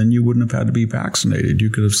alien, and then you wouldn't have had to be vaccinated. You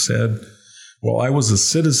could have said, well, I was a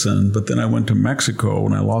citizen, but then I went to Mexico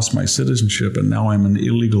and I lost my citizenship, and now I'm an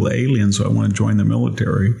illegal alien, so I want to join the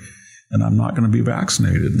military, and I'm not going to be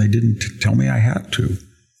vaccinated. And they didn't tell me I had to.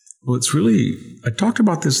 Well, it's really, I talked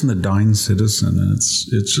about this in The Dying Citizen, and it's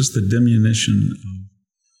just the diminution of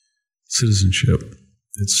citizenship.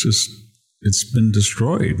 It's been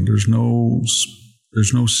destroyed. There's no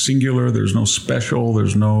singular, there's no special,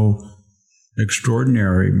 there's no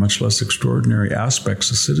extraordinary, much less extraordinary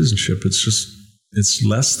aspects of citizenship. It's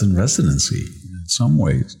less than residency in some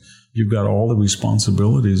ways. You've got all the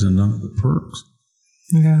responsibilities and none of the perks.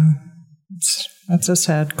 Yeah, that's a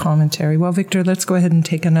sad commentary. Well, Victor, let's go ahead and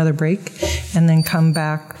take another break and then come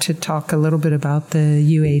back to talk a little bit about the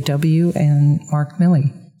UAW and Mark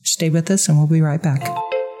Milley. Stay with us and we'll be right back.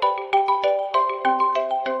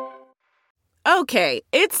 Okay,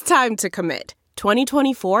 it's time to commit.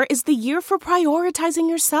 2024 is the year for prioritizing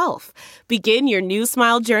yourself. Begin your new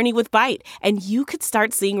smile journey with Byte, and you could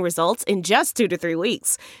start seeing results in just 2 to 3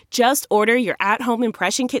 weeks. Just order your at-home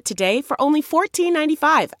impression kit today for only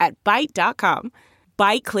 $14.95 at Byte.com.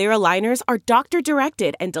 Byte Clear aligners are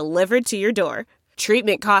doctor-directed and delivered to your door.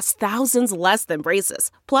 Treatment costs thousands less than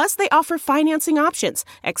braces. Plus, they offer financing options,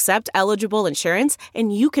 accept eligible insurance,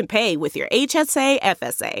 and you can pay with your HSA,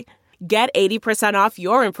 FSA. Get 80% off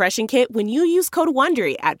your impression kit when you use code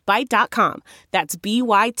WONDERY at Byte.com. That's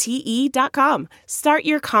BYTE.com. Start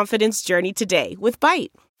your confidence journey today with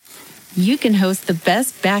Byte. You can host the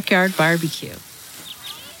best backyard barbecue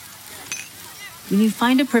when you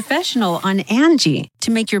find a professional on Angie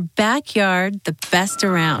to make your backyard the best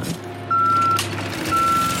around.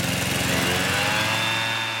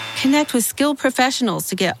 Connect with skilled professionals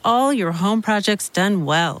to get all your home projects done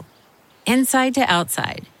well. Inside to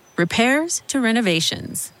outside, repairs to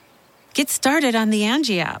renovations. Get started on the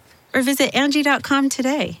Angie app or visit Angie.com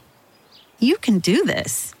today. You can do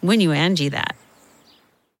this when you Angie that.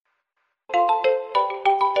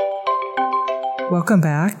 Welcome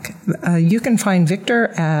back. You can find Victor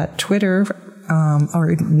at Twitter,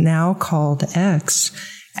 or now called X,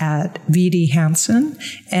 at VD Hansen,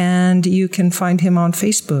 and you can find him on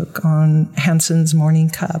Facebook on Hansen's Morning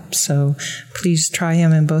Cup. So please try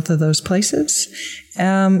him in both of those places.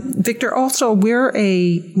 Victor, also,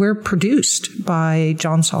 we're produced by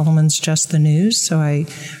John Solomon's Just the News. So I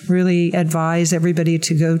really advise everybody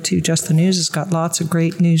to go to Just the News. It's got lots of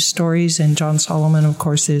great news stories. And John Solomon, of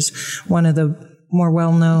course, is one of the more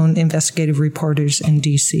well-known investigative reporters in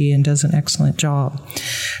D.C. and does an excellent job.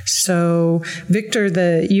 So, Victor,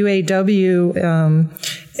 the UAW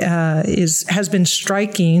has been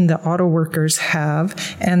striking. The auto workers have,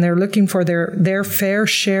 and they're looking for their fair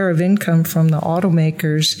share of income from the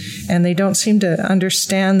automakers. And they don't seem to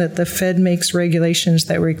understand that the Fed makes regulations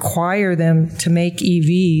that require them to make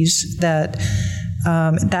EVs that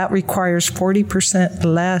requires 40%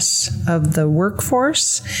 less of the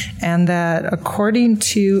workforce, and that according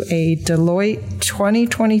to a Deloitte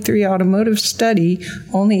 2023 automotive study,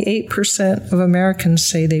 only 8% of Americans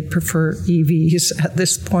say they prefer EVs at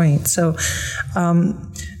this point. So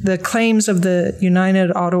the claims of the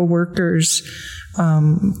United Auto Workers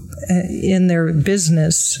in their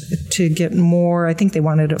business to get more, I think they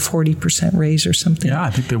wanted a 40% raise or something. Yeah,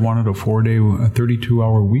 I think they wanted a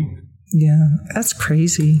 32-hour week. Yeah, that's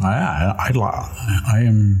crazy. I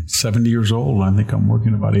am 70 years old. I think I'm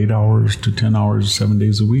working about 8 hours to 10 hours, 7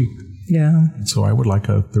 days a week. Yeah. And so I would like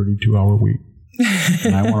a 32-hour week.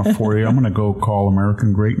 And I want a 40. I'm going to go call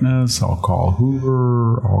American Greatness. I'll call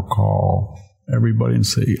Hoover. I'll call everybody and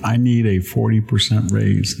say, I need a 40%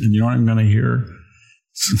 raise. And you know what I'm going to hear?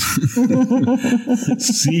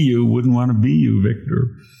 See you, wouldn't want to be you,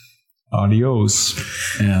 Victor. Adios.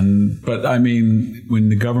 But I mean, when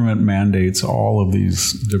the government mandates all of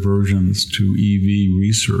these diversions to EV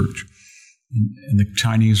research, and the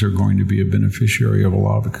Chinese are going to be a beneficiary of a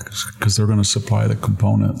lot of it because they're going to supply the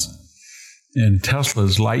components. And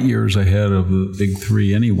Tesla's light years ahead of the big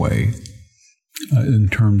three anyway, in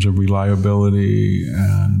terms of reliability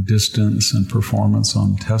and distance and performance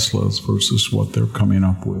on Teslas versus what they're coming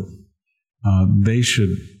up with. They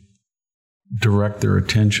should direct their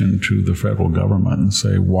attention to the federal government and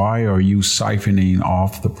say, why are you siphoning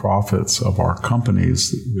off the profits of our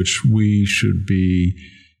companies, which we should be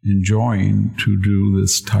enjoying to do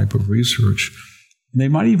this type of research? They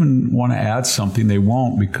might even want to add something. They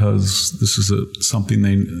won't, because this is something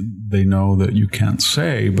they know that you can't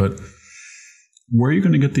say, but where are you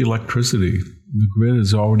going to get the electricity? The grid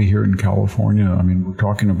is already here in California. I mean, we're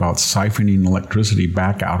talking about siphoning electricity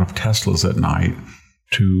back out of Teslas at night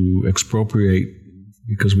to expropriate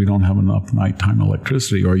because we don't have enough nighttime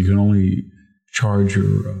electricity, or you can only charge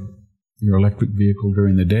your electric vehicle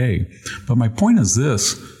during the day. But my point is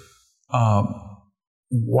this,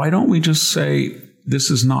 why don't we just say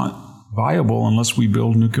this is not viable unless we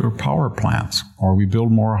build nuclear power plants, or we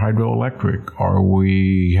build more hydroelectric, or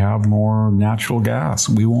we have more natural gas?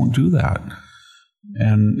 We won't do that.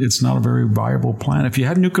 And it's not a very viable plan. If you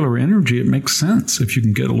had nuclear energy, it makes sense. If you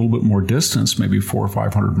can get a little bit more distance, maybe 400 or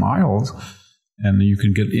 500 miles, and you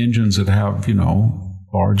can get engines that have,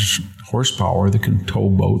 large horsepower that can tow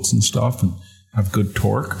boats and stuff and have good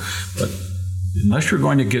torque. But unless you're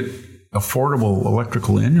going to get affordable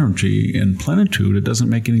electrical energy in plenitude, it doesn't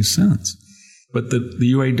make any sense. But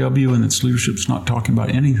the UAW and its leadership is not talking about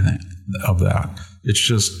anything of that. It's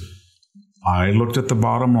just, I looked at the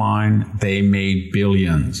bottom line. They made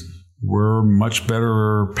billions. We're much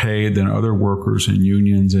better paid than other workers in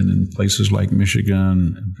unions and in places like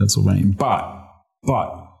Michigan and Pennsylvania.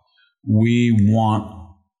 But we want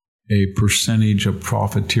a percentage of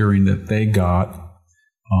profiteering that they got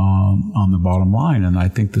on the bottom line. And I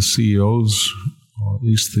think the CEOs, or at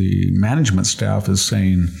least the management staff, is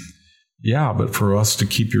saying, Yeah, but for us to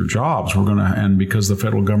keep your jobs, and because the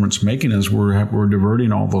federal government's making us, we're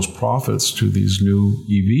diverting all those profits to these new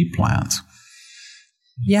EV plants.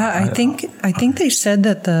 Yeah, I think they said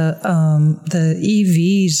that the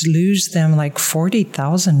EVs lose them like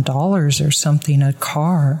 $40,000 or something a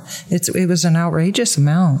car. It was an outrageous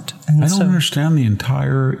amount. And I don't understand the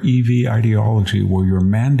entire EV ideology where you're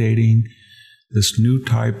mandating this new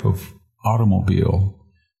type of automobile,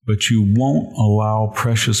 but you won't allow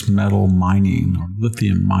precious metal mining or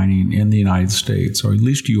lithium mining in the United States, or at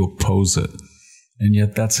least you oppose it. And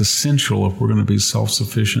yet that's essential if we're going to be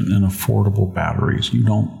self-sufficient in affordable batteries. You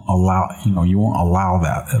won't allow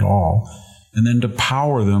that at all. And then to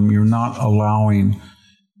power them, you're not allowing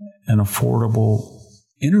an affordable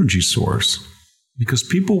energy source because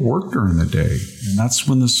people work during the day. And that's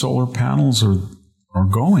when the solar panels are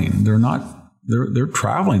going. They're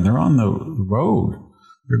traveling. They're on the road.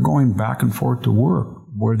 They're going back and forth to work.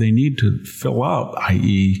 Where they need to fill up,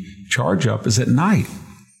 i.e. charge up, is at night.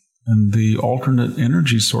 And the alternate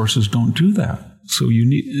energy sources don't do that. So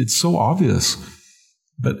it's so obvious.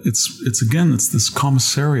 But it's this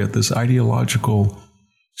commissariat, this ideological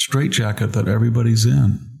straitjacket that everybody's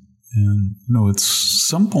in. And, it's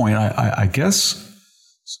some point, I guess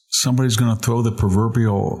somebody's going to throw the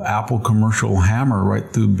proverbial Apple commercial hammer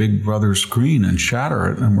right through Big Brother's screen and shatter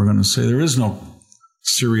it. And we're going to say there is no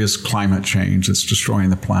serious climate change that's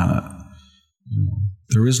destroying the planet.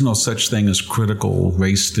 There is no such thing as critical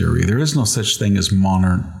race theory. There is no such thing as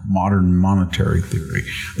modern monetary theory.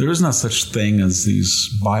 There is no such thing as these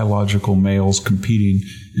biological males competing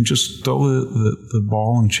and just throw the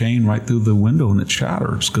ball and chain right through the window and it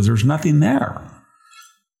shatters because there's nothing there.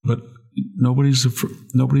 But nobody's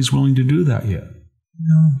willing to do that yet.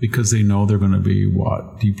 No. Because they know they're going to be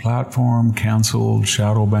deplatformed, canceled,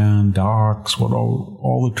 shadow banned, doxxed,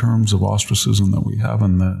 all the terms of ostracism that we have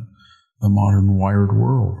in the modern wired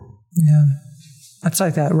world. Yeah. That's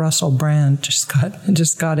like that Russell Brand just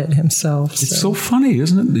got it himself. It's so funny,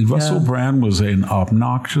 isn't it? Russell Brand was an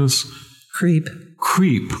obnoxious creep.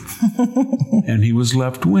 And he was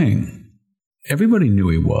left-wing. Everybody knew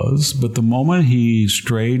he was, but the moment he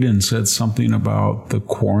strayed and said something about the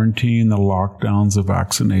quarantine, the lockdowns, the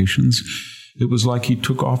vaccinations, it was like he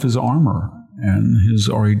took off his armor and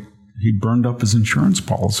he burned up his insurance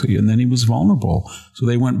policy, and then he was vulnerable. So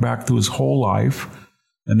they went back through his whole life,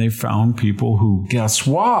 and they found people who, guess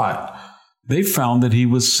what? They found that he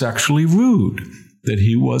was sexually rude, that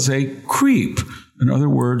he was a creep. In other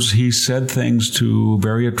words, he said things to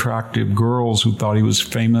very attractive girls who thought he was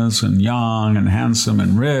famous and young and handsome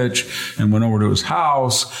and rich, and went over to his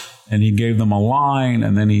house, and he gave them a line,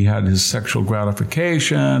 and then he had his sexual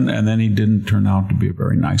gratification, and then he didn't turn out to be a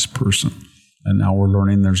very nice person. And now we're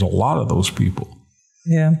learning there's a lot of those people.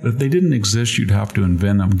 Yeah. But if they didn't exist, you'd have to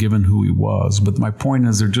invent them, given who he was. But my point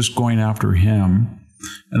is they're just going after him.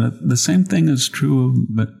 And the same thing is true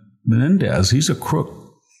of Menendez. He's a crook.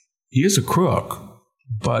 He is a crook,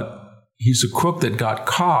 but he's a crook that got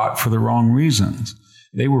caught for the wrong reasons.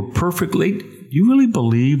 They were perfectly... You really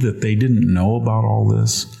believe that they didn't know about all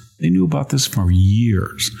this? They knew about this for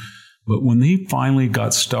years. But when he finally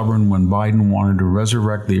got stubborn when Biden wanted to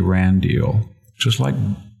resurrect the Iran deal, just like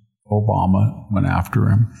Obama went after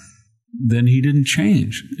him, then he didn't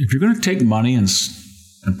change. If you're going to take money and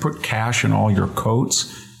put cash in all your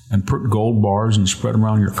coats and put gold bars and spread them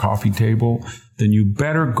around your coffee table, then you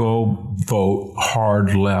better go vote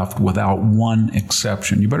hard left without one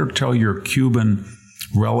exception. You better tell your Cuban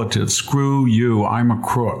relatives, screw you, I'm a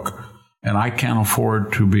crook, and I can't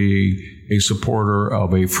afford to be a supporter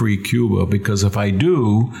of a free Cuba, because if I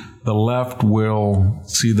do, the left will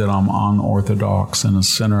see that I'm unorthodox and a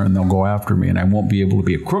sinner, and they'll go after me, and I won't be able to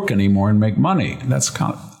be a crook anymore and make money. That's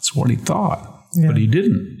what he thought. Yeah. But he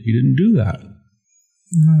didn't. He didn't do that.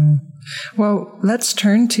 Mm. Well, let's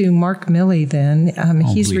turn to Mark Milley then.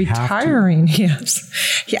 He's retiring. Yes.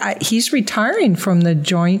 He's retiring from the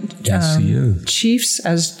Joint Chiefs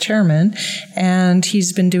as chairman, and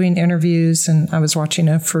he's been doing interviews, and I was watching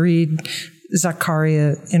a Fareed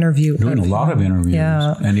Zakaria interview. Doing a lot of interviews.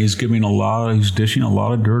 Yeah. And he's he's dishing a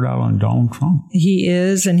lot of dirt out on Donald Trump. He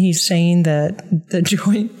is, and he's saying that the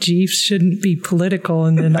Joint Chiefs shouldn't be political,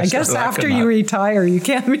 and then I guess after you retire, you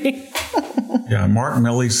can't be. Yeah, Mark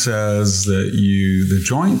Milley says that the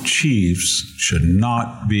Joint Chiefs should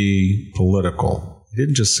not be political. He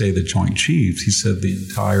didn't just say the Joint Chiefs. He said the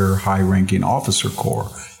entire high-ranking officer corps.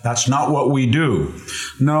 That's not what we do.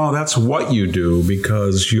 No, that's what you do,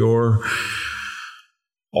 because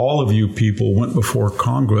all of you people went before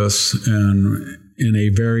Congress and in a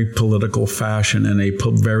very political fashion, in a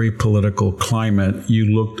very political climate, you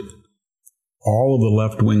looked all of the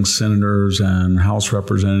left-wing senators and House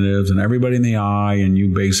representatives and everybody in the eye, and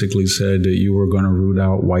you basically said that you were going to root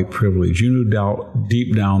out white privilege. You knew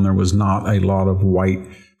deep down there was not a lot of white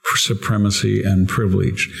supremacy and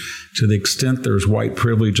privilege. To the extent there's white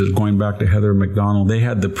privilege, is going back to Heather McDonald, they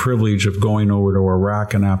had the privilege of going over to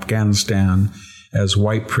Iraq and Afghanistan as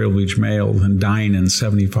white privileged males and dying in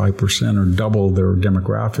 75% or double their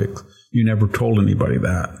demographics. You never told anybody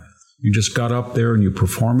that. You just got up there and you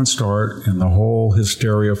performance art, and the whole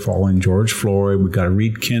hysteria following George Floyd. We got to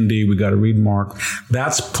read Kendi. We got to read Mark.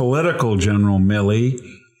 That's political, General Milley.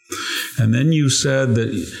 And then you said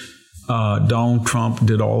that Donald Trump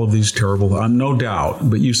did all of these terrible, no doubt,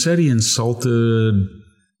 but you said he insulted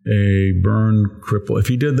a burned cripple. If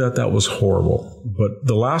he did that, that was horrible. But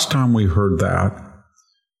the last time we heard that,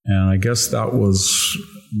 and I guess that was,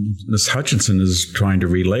 Ms. Hutchinson is trying to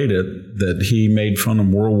relate it, that he made fun of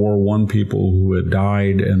World War I people who had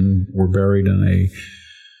died and were buried in a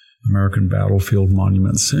American battlefield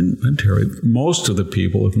monument cemetery. Most of the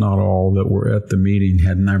people, if not all, that were at the meeting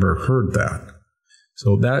had never heard that.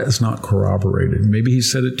 So that is not corroborated. Maybe he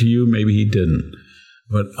said it to you, maybe he didn't.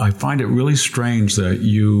 But I find it really strange that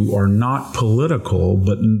you are not political,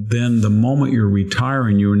 but then the moment you're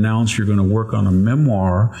retiring, you announce you're going to work on a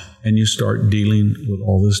memoir and you start dealing with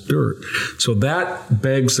all this dirt. So that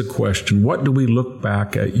begs the question, what do we look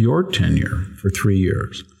back at your tenure for 3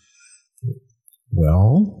 years?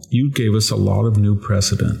 Well, you gave us a lot of new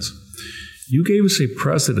precedents. You gave us a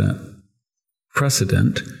precedent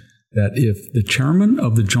that if the chairman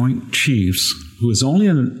of the Joint Chiefs, who is only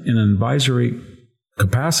in an advisory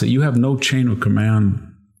capacity, you have no chain of command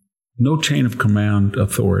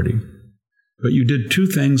authority. But you did two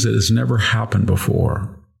things that has never happened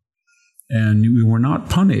before. And you were not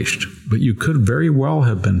punished, but you could very well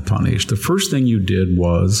have been punished. The first thing you did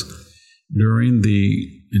was, during the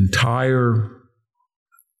entire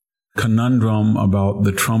conundrum about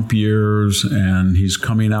the Trump years and he's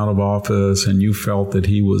coming out of office, and you felt that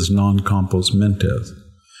he was non compos mentis.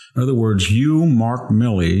 In other words, you, Mark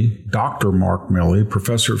Milley, Dr. Mark Milley,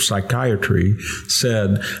 professor of psychiatry,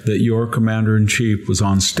 said that your commander-in-chief was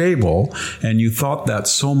unstable, and you thought that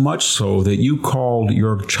so much so that you called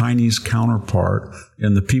your Chinese counterpart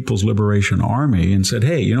in the People's Liberation Army and said,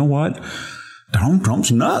 hey, you know what? Donald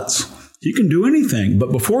Trump's nuts. He can do anything.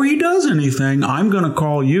 But before he does anything, I'm going to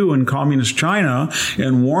call you in communist China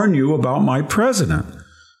and warn you about my president.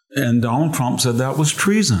 And Donald Trump said that was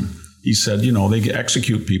treason. He said, they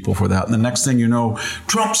execute people for that. And the next thing you know,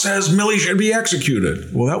 Trump says Milley should be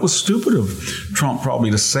executed. Well, that was stupid of Trump probably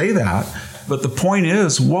to say that. But the point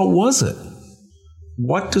is, what was it?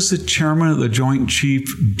 What does the chairman of the Joint Chief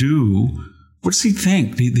do? What does he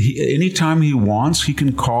think? Anytime he wants, he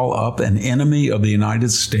can call up an enemy of the United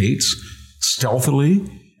States stealthily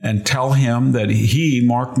and tell him that he,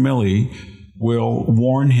 Mark Milley, will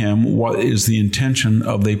warn him what is the intention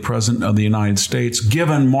of the President of the United States,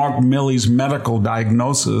 given Mark Milley's medical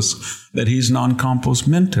diagnosis that he's non compos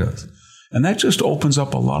mentis. And that just opens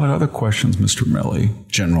up a lot of other questions, Mr. Milley,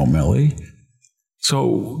 General Milley.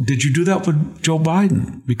 So did you do that with Joe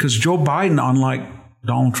Biden? Because Joe Biden, unlike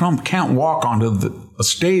Donald Trump, can't walk onto a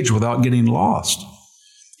stage without getting lost.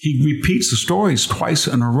 He repeats the stories twice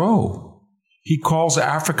in a row. He calls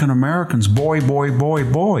African Americans boy, boy, boy,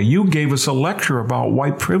 boy. You gave us a lecture about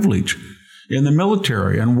white privilege in the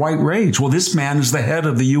military and white rage. Well, this man is the head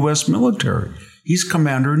of the U.S. military. He's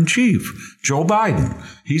commander-in-chief. Joe Biden,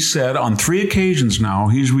 he said on 3 occasions now,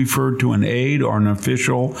 he's referred to an aide or an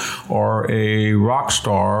official or a rock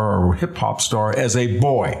star or hip-hop star as a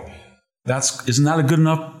boy. Isn't that a good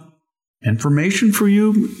enough information for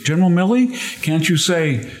you, General Milley? Can't you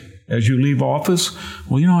say, as you leave office,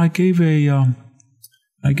 well, I gave an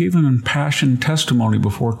impassioned testimony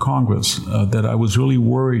before Congress that I was really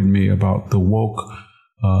worried me about the woke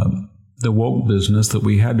business, that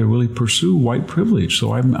we had to really pursue white privilege.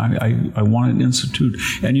 So I wanted to institute.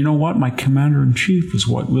 And you know what? My commander-in-chief is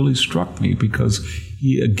what really struck me, because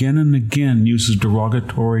he again and again uses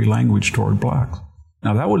derogatory language toward blacks.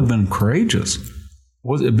 Now, that would have been courageous.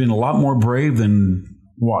 Would it have been a lot more brave than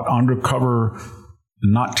undercover,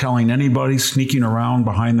 not telling anybody, sneaking around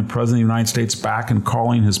behind the President of the United States back and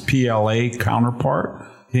calling his PLA counterpart?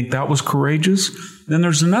 You think that was courageous? Then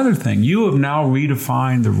there's another thing. You have now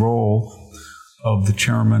redefined the role of the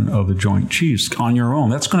chairman of the Joint Chiefs on your own.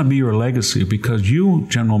 That's going to be your legacy, because you,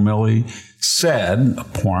 General Milley, said,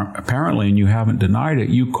 apparently, and you haven't denied it,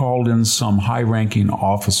 you called in some high-ranking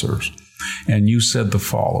officers, and you said the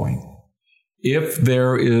following: if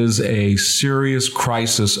there is a serious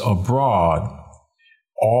crisis abroad,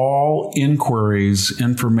 all inquiries,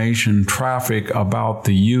 information, traffic about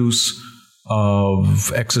the use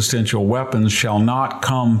of existential weapons shall not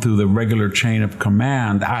come through the regular chain of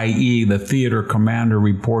command, i.e. the theater commander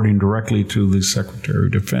reporting directly to the Secretary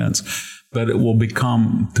of Defense, but it will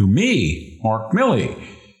become through me, Mark Milley,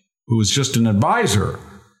 who is just an advisor.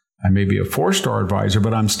 I may be a 4-star advisor,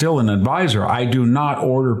 but I'm still an advisor. I do not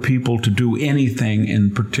order people to do anything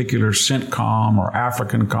in particular CENTCOM or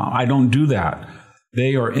AfricanCom. I don't do that.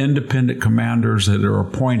 They are independent commanders that are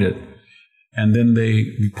appointed, and then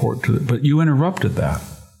they report to them. But you interrupted that.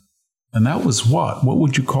 And that was what? What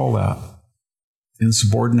would you call that?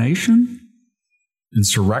 Insubordination?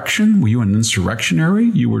 Insurrection? Were you an insurrectionary?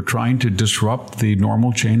 You were trying to disrupt the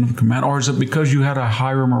normal chain of command? Or is it because you had a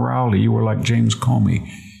higher morality? You were like James Comey.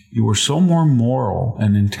 You were so more moral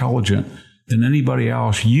and intelligent than anybody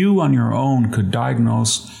else. You on your own could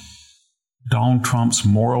diagnose Donald Trump's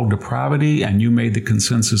moral depravity, and you made the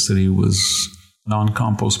consensus that he was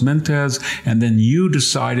non-compos mentis, and then you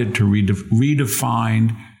decided to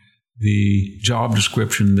redefine the job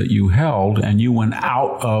description that you held, and you went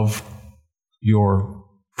out of your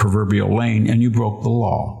proverbial lane, and you broke the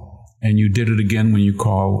law. And you did it again when you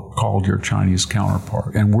called your Chinese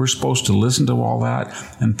counterpart. And we're supposed to listen to all that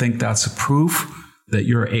and think that's a proof that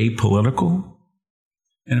you're apolitical?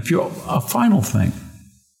 And if you're a final thing,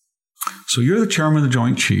 so you're the chairman of the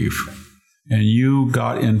Joint Chief, and you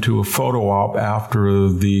got into a photo op after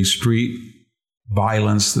the street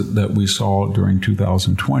violence that we saw during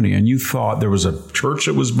 2020, and you thought there was a church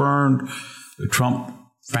that was burned, the Trump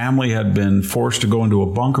family had been forced to go into a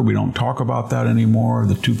bunker. We don't talk about that anymore.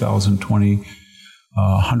 The 2020,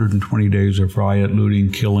 120 days of riot,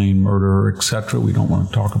 looting, killing, murder, etc. We don't want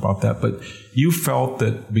to talk about that. But you felt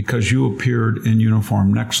that because you appeared in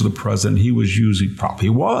uniform next to the president, he was using, probably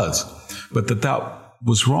was, but that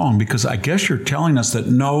was wrong, because I guess you're telling us that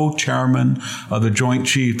no chairman of the Joint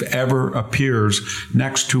Chief ever appears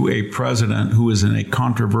next to a president who is in a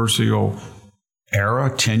controversial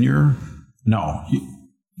tenure. No.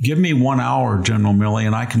 Give me 1 hour, General Milley,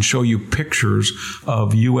 and I can show you pictures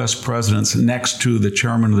of U.S. presidents next to the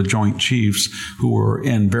chairman of the Joint Chiefs who were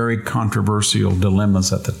in very controversial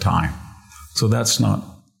dilemmas at the time. So that's not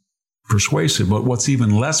persuasive. But what's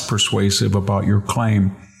even less persuasive about your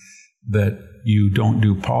claim that you don't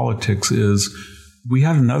do politics is we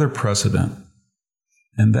had another precedent,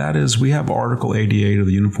 and that is we have Article 88 of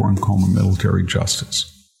the Uniform Code of Military Justice.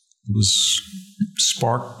 It was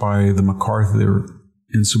sparked by the MacArthur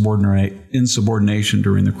insubordination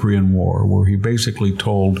during the Korean War, where he basically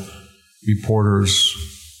told reporters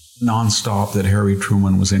nonstop that Harry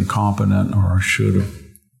Truman was incompetent or should have,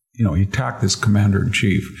 he attacked this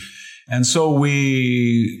commander-in-chief. And so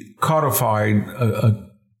we codified a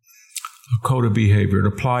code of behavior. It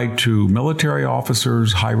applied to military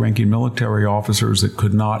officers, high-ranking military officers that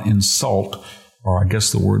could not insult, or I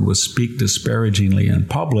guess the word was speak disparagingly in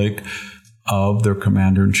public, of their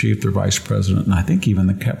commander-in-chief, their vice president, and I think even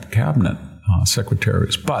the cabinet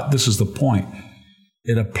secretaries. But this is the point.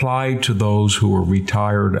 It applied to those who were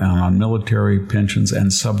retired and on military pensions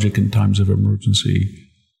and subject in times of emergency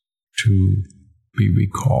to be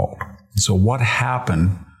recalled. So what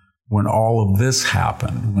happened when all of this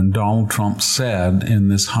happened, when Donald Trump said in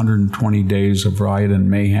this 120 days of riot and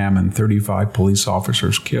mayhem and 35 police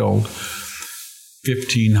officers killed,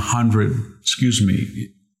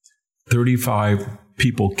 35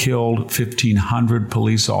 people killed, 1,500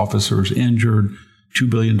 police officers injured, $2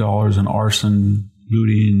 billion in arson,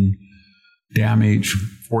 looting, damage,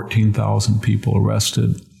 14,000 people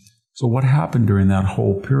arrested. So what happened during that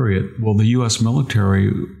whole period? Well, the U.S.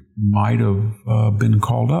 military might have been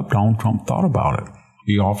called up. Donald Trump thought about it.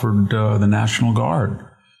 He offered the National Guard.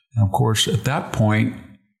 And of course, at that point,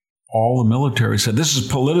 all the military said, this is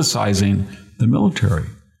politicizing the military.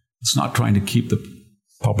 It's not trying to keep the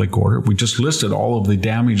public order. We just listed all of the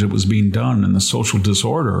damage that was being done and the social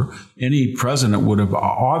disorder. Any president would have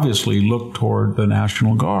obviously looked toward the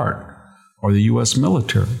National Guard or the U.S.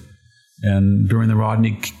 military. And during the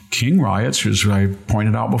Rodney King riots, as I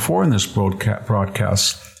pointed out before in this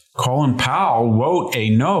broadcast, Colin Powell wrote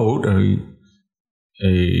a note, a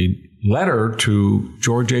letter to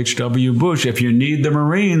George H.W. Bush. If you need the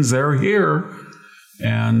Marines, they're here.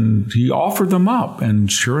 And he offered them up.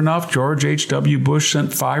 And sure enough, George H.W. Bush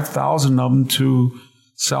sent 5,000 of them to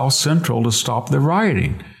South Central to stop the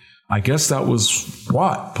rioting. I guess that was,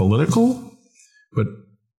 political? But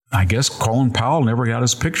I guess Colin Powell never got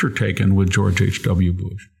his picture taken with George H.W.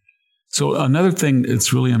 Bush. So another thing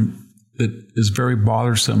that's really that is very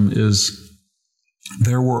bothersome is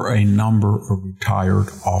there were a number of retired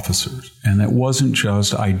officers. And it wasn't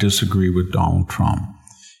just, I disagree with Donald Trump.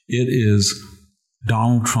 It is,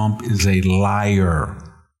 Donald Trump is a liar.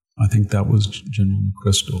 I think that was General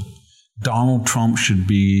McChrystal. Donald Trump should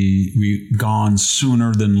be gone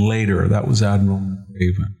sooner than later. That was Admiral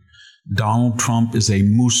McRaven. Donald Trump is a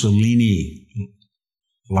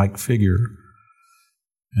Mussolini-like figure.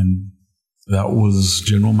 And that was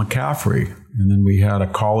General McCaffrey. And then we had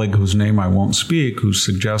a colleague whose name I won't speak who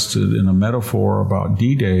suggested in a metaphor about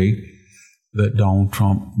D-Day that Donald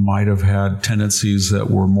Trump might have had tendencies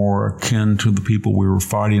that were more akin to the people we were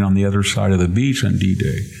fighting on the other side of the beach on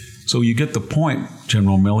D-Day. So you get the point,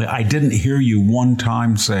 General Milley. I didn't hear you one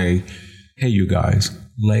time say, hey, you guys,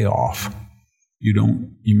 lay off. You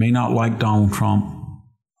may not like Donald Trump.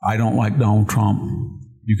 I don't like Donald Trump.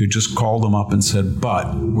 You could just call them up and said,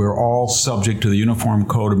 but we're all subject to the Uniform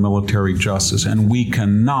Code of Military Justice, and we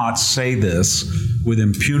cannot say this with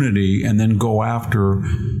impunity and then go after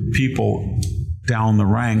people down the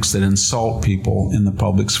ranks that insult people in the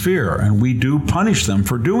public sphere. And we do punish them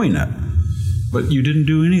for doing it. But you didn't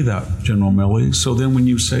do any of that, General Milley. So then when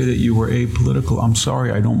you say that you were apolitical, I'm sorry,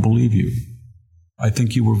 I don't believe you. I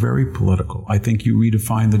think you were very political. I think you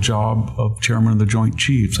redefined the job of Chairman of the Joint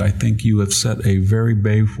Chiefs. I think you have set a very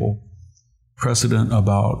baleful precedent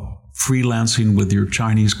about freelancing with your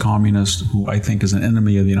Chinese communist, who I think is an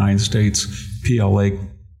enemy of the United States, PLA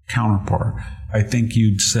counterpart. I think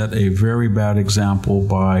you'd set a very bad example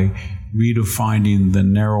by redefining the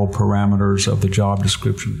narrow parameters of the job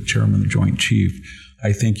description of the Chairman of the Joint Chief.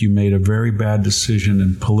 I think you made a very bad decision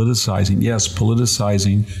in politicizing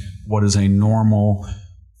what is a normal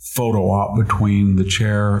photo op between the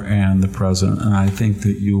chair and the president. And I think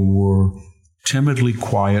that you were timidly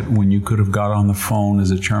quiet when you could have got on the phone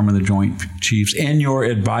as a Chairman of the Joint Chiefs in your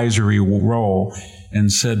advisory role and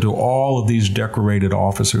said to all of these decorated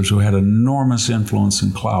officers who had enormous influence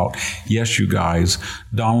and clout, yes, you guys,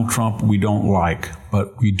 Donald Trump we don't like,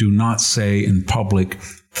 but we do not say in public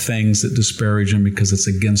things that disparage him because it's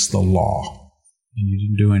against the law. And you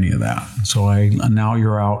didn't do any of that. So now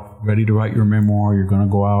you're out, ready to write your memoir. You're going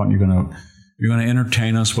to go out and you're going to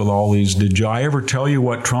entertain us with all these. Did I ever tell you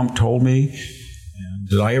what Trump told me? And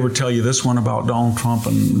did I ever tell you this one about Donald Trump?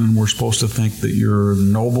 And we're supposed to think that you're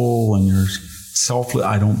noble and you're selfless.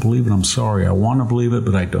 I don't believe it. I'm sorry. I want to believe it,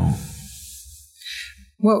 but I don't.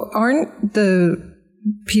 Well, aren't the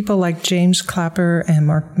people like James Clapper and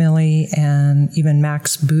Mark Milley and even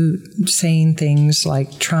Max Boot saying things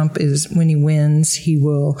like Trump is, when he wins, he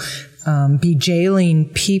will be jailing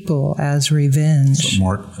people as revenge?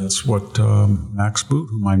 So that's what Max Boot,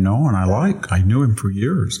 whom I know and I like, I knew him for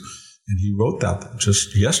years, and he wrote that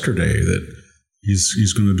just yesterday that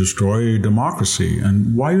he's going to destroy democracy.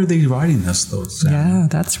 And why are they writing this, though, Sam? Yeah,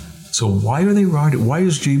 that's... So why are they writing? Why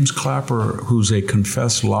is James Clapper, who's a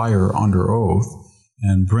confessed liar under oath,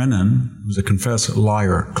 and Brennan, who's a confessed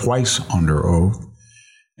liar twice under oath,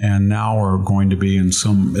 and now are going to be in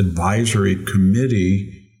some advisory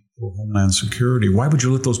committee for Homeland Security? Why would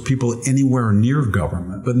you let those people anywhere near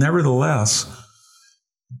government? But nevertheless,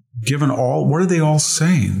 given all, what are they all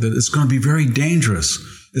saying? That it's going to be very dangerous.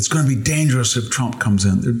 It's going to be dangerous if Trump comes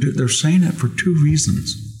in. They're saying it for two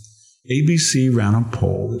reasons. ABC ran a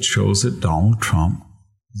poll that shows that Donald Trump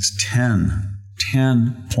is 10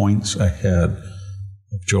 points ahead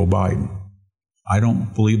of Joe Biden. I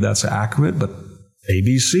don't believe that's accurate, but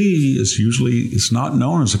ABC is not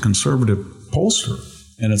known as a conservative pollster,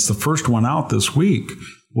 and it's the first one out this week.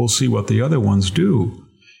 We'll see what the other ones do.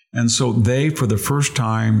 And so they, for the first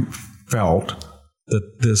time, felt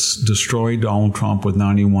that this destroy Donald Trump with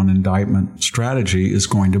 91 indictment strategy is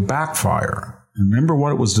going to backfire. And remember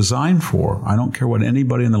what it was designed for. I don't care what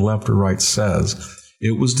anybody on the left or right says.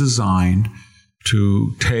 It was designed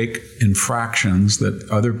to take infractions that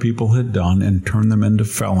other people had done and turn them into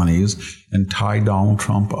felonies and tie Donald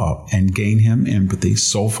Trump up and gain him empathy.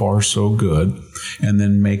 So far, so good. And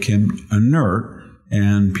then make him inert,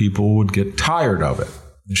 and people would get tired of it.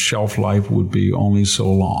 The shelf life would be only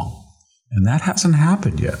so long. And that hasn't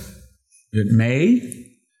happened yet. It may,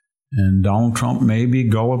 and Donald Trump may be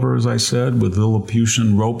Gulliver, as I said, with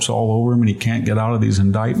Lilliputian ropes all over him and he can't get out of these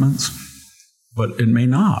indictments, but it may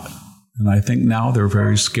not. And I think now they're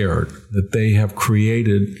very scared that they have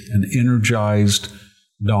created an energized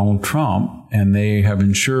Donald Trump, and they have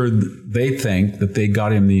ensured, they think that they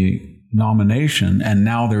got him the nomination, and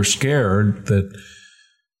now they're scared that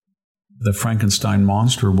the Frankenstein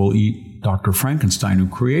monster will eat Dr. Frankenstein, who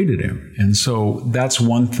created him. And so that's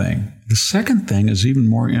one thing. The second thing is even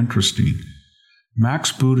more interesting.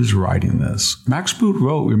 Max Boot is writing this. Max Boot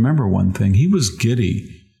wrote, remember one thing, he was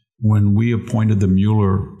giddy when we appointed the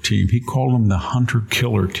Mueller team. He called them the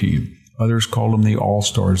hunter-killer team. Others called them the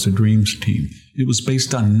all-stars, the dreams team. It was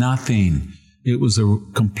based on nothing. It was a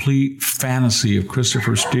complete fantasy of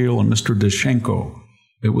Christopher Steele and Mr. Deschenko.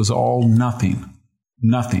 It was all nothing.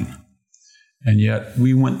 And yet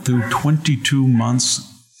we went through 22 months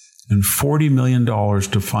and $40 million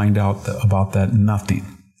to find out about that nothing.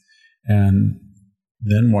 And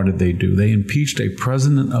then what did they do? They impeached a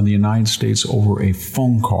president of the United States over a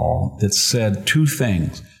phone call that said two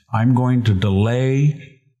things. I'm going to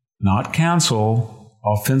delay, not cancel,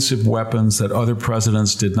 offensive weapons that other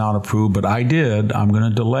presidents did not approve, but I did. I'm going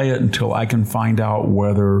to delay it until I can find out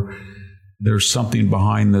whether there's something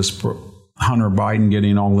behind this Hunter Biden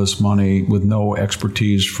getting all this money with no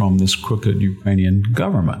expertise from this crooked Ukrainian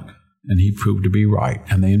government. And he proved to be right.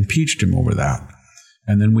 And they impeached him over that.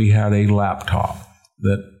 And then we had a laptop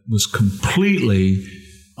that was completely,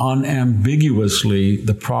 unambiguously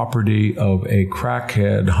the property of a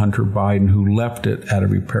crackhead, Hunter Biden, who left it at a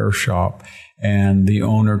repair shop. And the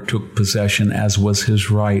owner took possession, as was his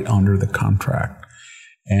right under the contract.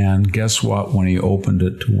 And guess what? When he opened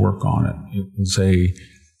it to work on it, it was a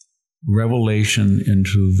revelation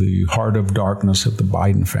into the heart of darkness of the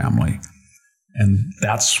Biden family. And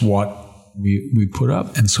that's what we put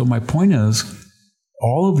up. And so my point is,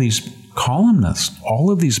 all of these columnists, all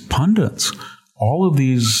of these pundits, all of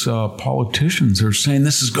these politicians are saying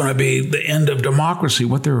this is going to be the end of democracy.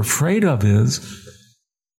 What they're afraid of is,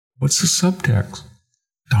 what's the subtext?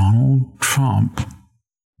 Donald Trump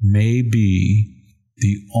may be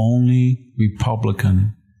the only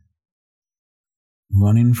Republican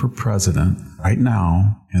running for president right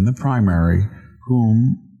now in the primary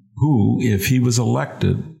who, if he was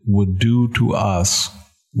elected, would do to us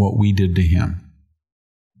what we did to him.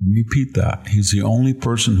 Repeat that. He's the only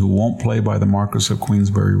person who won't play by the Marquess of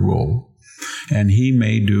Queensberry rule, and he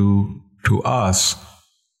may do to us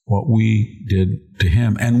what we did to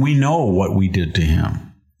him. And we know what we did to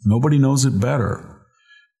him. Nobody knows it better.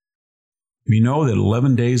 We know that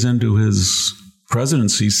 11 days into his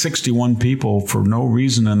presidency, 61 people for no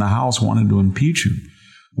reason in the House wanted to impeach him.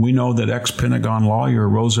 We know that ex-Pentagon lawyer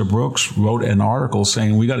Rosa Brooks wrote an article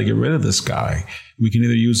saying we got to get rid of this guy. We can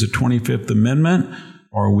either use the 25th Amendment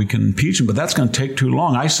or we can impeach him, but that's going to take too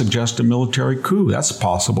long. I suggest a military coup. That's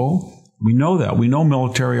possible. We know that. We know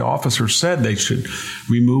military officers said they should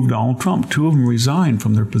remove Donald Trump. 2 of them resigned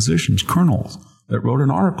from their positions, colonels that wrote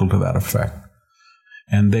an article to that effect.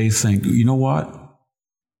 And they think, you know what?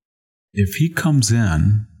 If he comes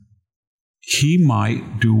in, he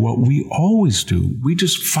might do what we always do. We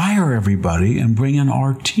just fire everybody and bring in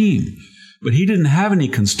our team. But he didn't have any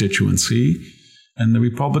constituency, and the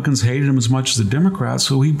Republicans hated him as much as the Democrats,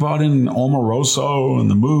 so he brought in Omaroso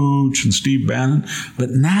and the Mooch and Steve Bannon. But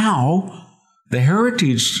now, the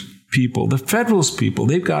Heritage people, the Federalist people,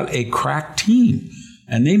 they've got a crack team,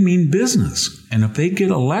 and they mean business. And if they get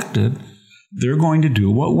elected, they're going to do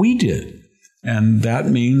what we did. And that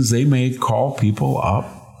means they may call people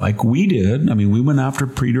up like we did. I mean, we went after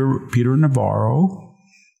Peter Navarro,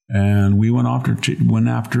 and we went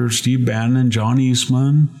after Steve Bannon and John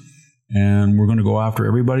Eastman, and we're going to go after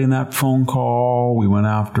everybody in that phone call. We went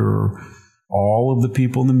after all of the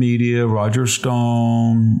people in the media, Roger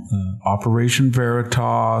Stone, Operation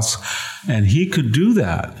Veritas, and he could do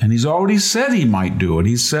that. And he's already said he might do it.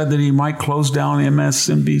 He said that he might close down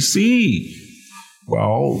MSNBC.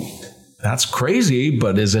 Well, that's crazy,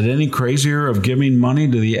 but is it any crazier of giving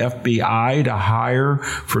money to the FBI to hire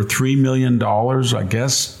for $3 million, I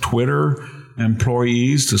guess, Twitter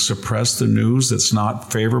employees to suppress the news that's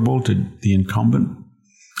not favorable to the incumbent,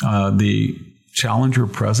 the challenger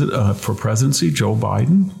for presidency, Joe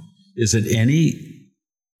Biden? Is it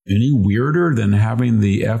any weirder than having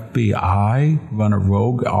the FBI run a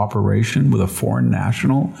rogue operation with a foreign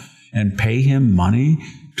national and pay him money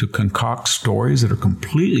to concoct stories that are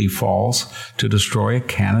completely false to destroy a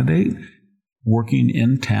candidate, working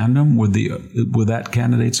in tandem with that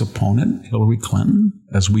candidate's opponent, Hillary Clinton,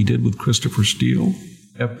 as we did with Christopher Steele,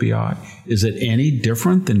 FBI? Is it any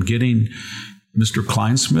different than getting Mr.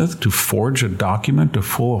 Kleinsmith to forge a document to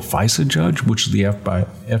fool a FISA judge, which the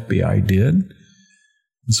FBI did? And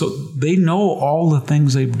so they know all the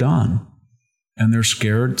things they've done, and they're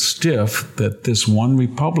scared stiff that this one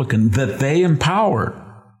Republican that they empowered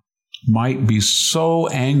might be so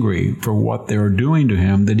angry for what they're doing to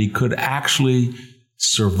him that he could actually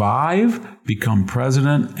survive, become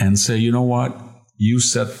president, and say, you know what, you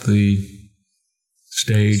set the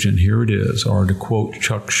stage and here it is. Or to quote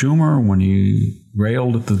Chuck Schumer when he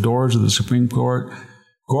railed at the doors of the Supreme Court,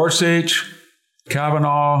 Gorsuch,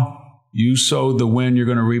 Kavanaugh, you sowed the wind, you're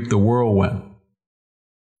going to reap the whirlwind.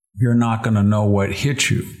 You're not going to know what hit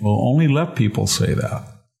you. Well, only left people say that.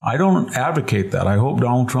 I don't advocate that. I hope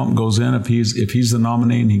Donald Trump goes in. If he's the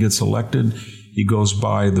nominee and he gets elected, he goes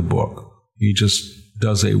by the book. He just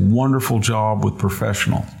does a wonderful job with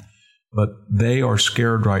professionals. But they are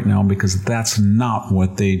scared right now because that's not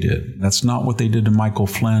what they did. That's not what they did to Michael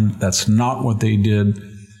Flynn. That's not what they did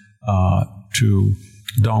to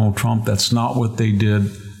Donald Trump. That's not what they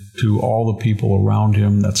did to all the people around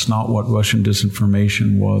him. That's not what Russian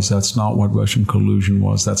disinformation was. That's not what Russian collusion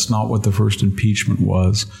was. That's not what the first impeachment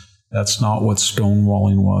was. That's not what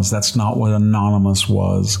stonewalling was. That's not what Anonymous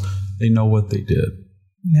was. They know what they did.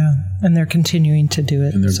 Yeah, and they're continuing to do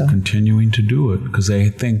it. And they're continuing to do it because they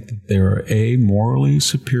think that they're morally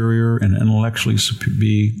superior and intellectually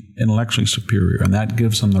superior, and that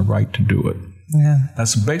gives them the right to do it. Yeah.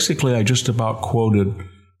 That's basically, I just about quoted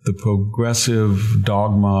the progressive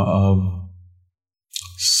dogma of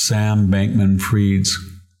Sam Bankman-Fried's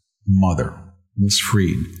mother, Miss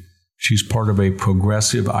Fried. She's part of a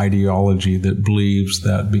progressive ideology that believes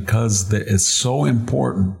that because it's so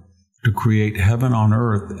important to create heaven on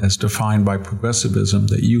earth as defined by progressivism,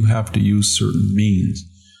 that you have to use certain means,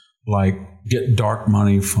 like get dark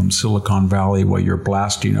money from Silicon Valley while you're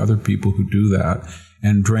blasting other people who do that,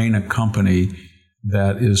 and drain a company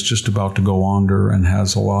that is just about to go under and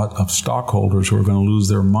has a lot of stockholders who are going to lose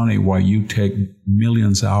their money while you take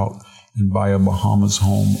millions out and buy a Bahamas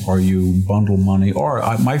home, or you bundle money. Or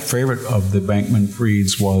my favorite of the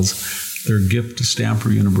Bankman-Frieds was their gift to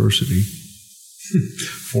Stanford University.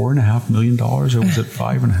 $4.5 million, or was it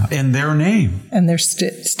 $5.5 million? In their name. And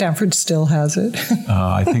Stanford still has it.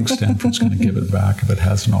 I think Stanford's going to give it back if it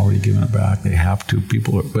hasn't already given it back. They have to.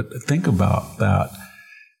 But think about that.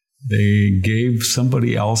 They gave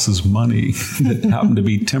somebody else's money that happened to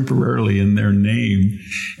be temporarily in their name,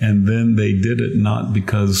 and then they did it not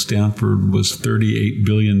because Stanford was $38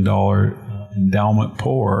 billion endowment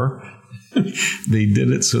poor. They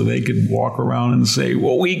did it so they could walk around and say,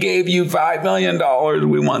 well, we gave you $5 million.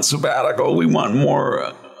 We want sabbatical. We want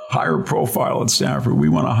more higher profile at Stanford. We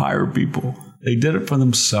want to hire people. They did it for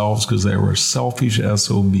themselves because they were selfish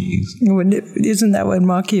SOBs. Isn't that what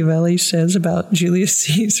Machiavelli says about Julius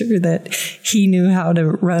Caesar, that he knew how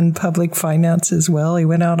to run public finances well? He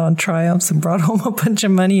went out on triumphs and brought home a bunch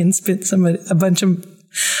of money and spent a bunch of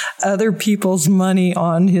other people's money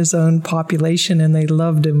on his own population, and they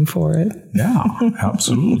loved him for it. Yeah,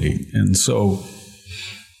 absolutely. And so,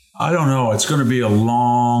 I don't know, it's going to be a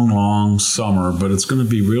long, long summer, but it's going to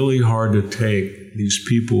be really hard to take these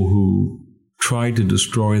people who tried to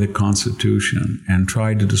destroy the Constitution and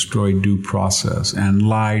tried to destroy due process and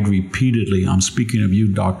lied repeatedly. I'm speaking of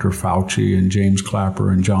you, Dr. Fauci, and James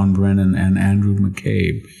Clapper and John Brennan and Andrew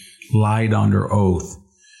McCabe, lied under oath,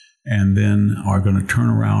 and then are going to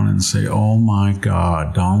turn around and say, oh my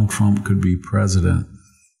God, Donald Trump could be president,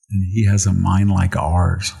 and he has a mind like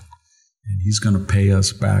ours, and he's going to pay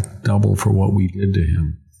us back double for what we did to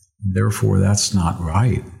him. Therefore, that's not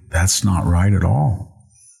right. That's not right at all.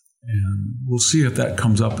 And we'll see if that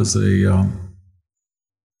comes up as a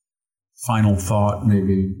final thought.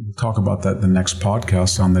 Maybe we'll talk about that in the next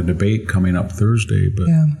podcast on the debate coming up Thursday, but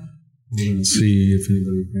we're going to see if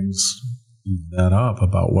anybody brings that up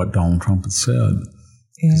about what Donald Trump has said.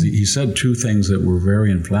 Yeah. He said two things that were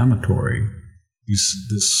very inflammatory.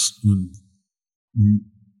 When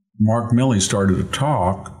Mark Milley started to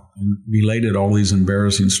talk and related all these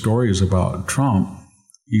embarrassing stories about Trump,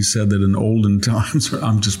 he said that in olden times,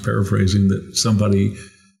 I'm just paraphrasing, that somebody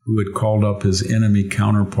who had called up his enemy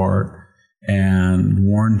counterpart and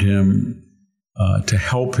warned him to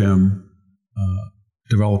help him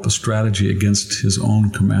develop a strategy against his own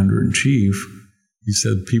commander-in-chief, he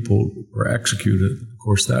said people were executed. Of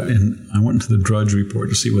course, I went into the Drudge Report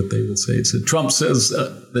to see what they would say. It said, Trump says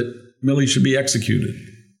that Milley should be executed.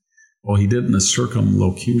 Well, he did in a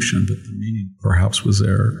circumlocution, but the meaning perhaps was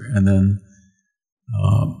there. And then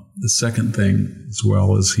the second thing, as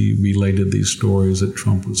well, is he related these stories that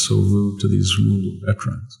Trump was so rude to these wounded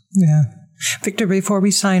veterans. Yeah. Victor, before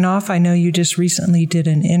we sign off, I know you just recently did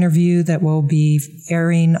an interview that will be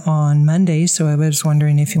airing on Monday, so I was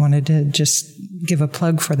wondering if you wanted to just give a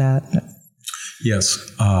plug for that. Yes.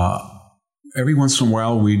 Every once in a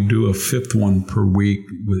while, we do a fifth one per week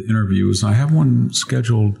with interviews. I have one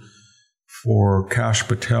scheduled for Kash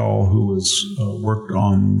Patel, who has worked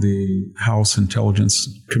on the House Intelligence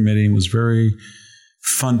Committee and was very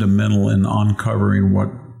fundamental in uncovering what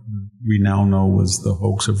we now know was the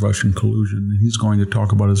hoax of Russian collusion. He's going to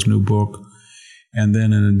talk about his new book. And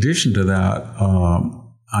then in addition to that,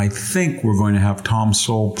 I think we're going to have Tom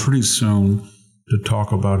Sowell pretty soon to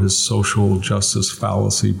talk about his social justice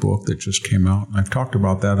fallacy book that just came out. I've talked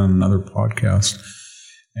about that on another podcast.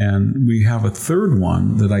 And we have a third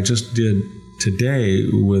one that I just did today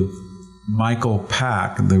with Michael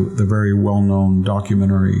Pack, the very well-known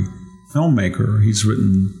documentary filmmaker. He's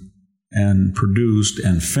written and produced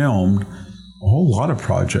and filmed a whole lot of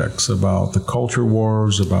projects about the culture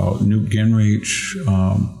wars, about Newt Gingrich.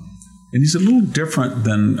 And he's a little different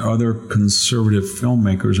than other conservative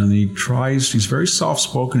filmmakers. And he's very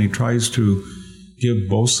soft-spoken. He tries to give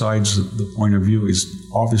both sides the point of view. He's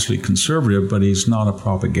obviously conservative, but he's not a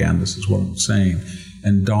propagandist, is what I'm saying.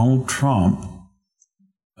 And Donald Trump,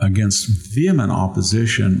 against vehement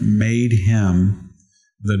opposition, made him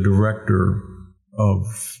the director of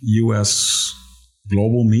U.S.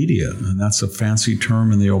 global media. And that's a fancy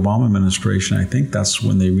term in the Obama administration. I think that's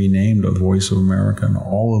when they renamed the Voice of America and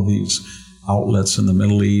all of these outlets in the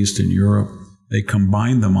Middle East and Europe. They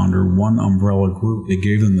combined them under one umbrella group. They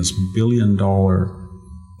gave them this $1 billion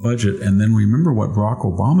budget. And then remember what Barack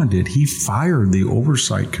Obama did. He fired the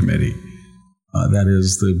Oversight Committee. That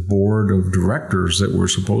is the board of directors that were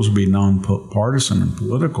supposed to be nonpartisan and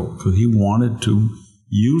political, because he wanted to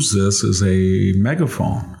use this as a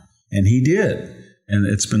megaphone. And he did. And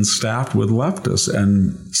it's been staffed with leftists.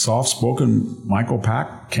 And soft-spoken Michael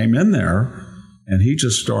Pack came in there, and he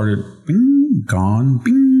just started bing, gone,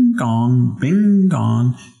 bing, gone, bing,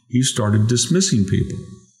 gone. He started dismissing people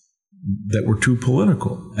that were too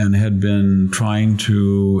political and had been trying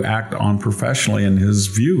to act unprofessionally in his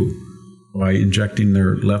view by injecting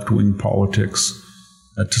their left-wing politics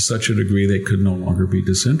to such a degree they could no longer be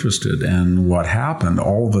disinterested. And what happened,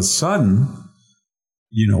 all of a sudden,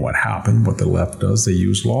 you know what happened, what the left does, they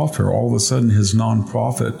use lawfare. All of a sudden, his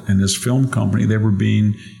nonprofit and his film company, they were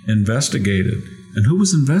being investigated. And who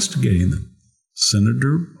was investigating them?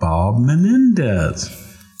 Senator Bob Menendez.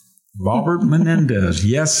 Robert Menendez.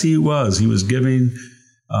 Yes, he was. He was giving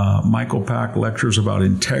Michael Pack lectures about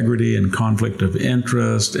integrity and conflict of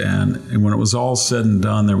interest. And when it was all said and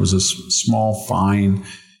done, there was a small fine.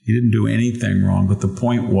 He didn't do anything wrong. But the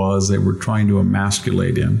point was they were trying to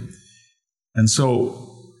emasculate him. And so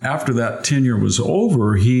after that tenure was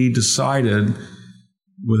over, he decided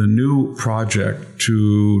with a new project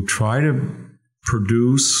to try to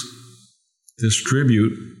produce,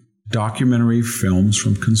 distribute documentary films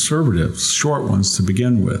from conservatives, short ones to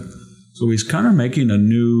begin with. So he's kind of making a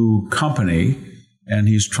new company, and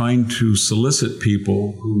he's trying to solicit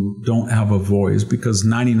people who don't have a voice, because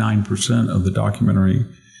 99% of the documentary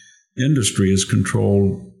industry is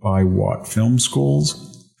controlled by what? Film schools?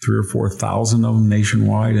 3,000 or 4,000 of them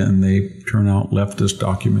nationwide, and they turn out leftist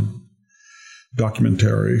documentary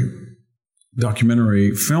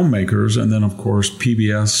filmmakers. And then, of course,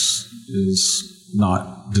 PBS is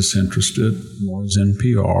not disinterested, nor is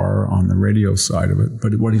NPR on the radio side of it.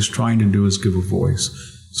 But what he's trying to do is give a voice.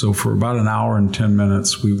 So for about an hour and 10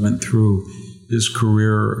 minutes, we went through his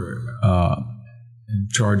career in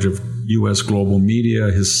charge of U.S. global media.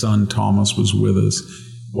 His son, Thomas, was with us.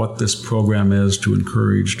 What this program is to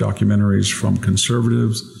encourage documentaries from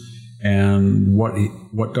conservatives, and what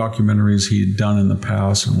documentaries he had done in the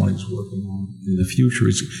past and what he's working on in the future.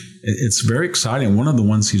 It's very exciting. One of the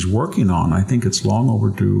ones he's working on, I think it's long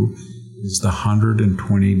overdue, is the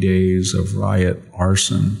 120 Days of Riot,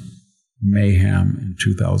 Arson, Mayhem in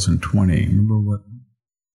 2020. Remember what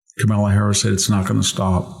Kamala Harris said? It's not going to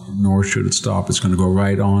stop, nor should it stop. It's going to go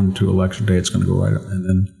right on to Election Day. It's going to go right on. And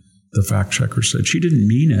then the fact checker said she didn't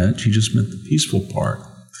mean it. She just meant the peaceful part.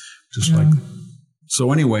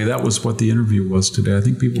 So anyway, that was what the interview was today. I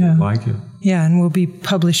think people would like it. Yeah, and we'll be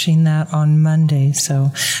publishing that on Monday.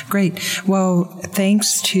 So great. Well,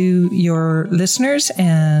 thanks to your listeners.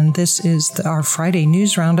 And this is our Friday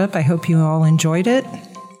News Roundup. I hope you all enjoyed it.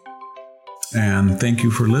 And thank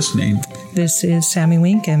you for listening. This is Sammy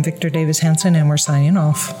Wink and Victor Davis Hanson, and we're signing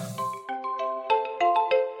off.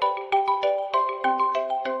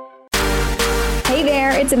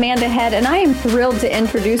 It's Amanda Head, and I am thrilled to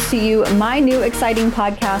introduce to you my new exciting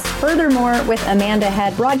podcast, Furthermore with Amanda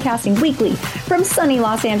Head, broadcasting weekly from sunny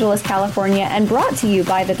Los Angeles, California, and brought to you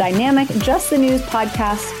by the dynamic Just the News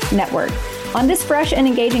Podcast Network. On this fresh and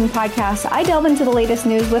engaging podcast, I delve into the latest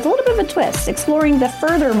news with a little bit of a twist, exploring the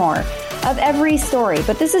furthermore of every story.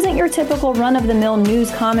 But this isn't your typical run-of-the-mill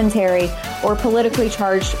news commentary or politically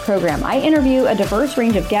charged program. I interview a diverse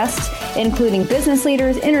range of guests, including business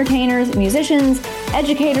leaders, entertainers, musicians,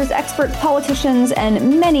 educators, experts, politicians,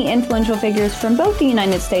 and many influential figures from both the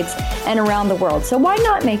United States and around the world. So why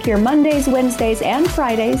not make your Mondays, Wednesdays, and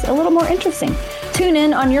Fridays a little more interesting? Tune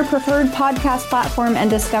in on your preferred podcast platform and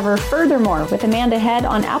discover Furthermore with Amanda Head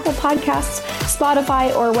on Apple Podcasts,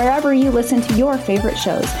 Spotify, or wherever you listen to your favorite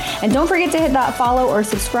shows. And don't forget to hit that follow or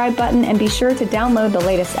subscribe button and be sure to download the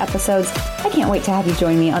latest episodes. I can't wait to have you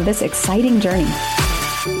join me on this exciting journey.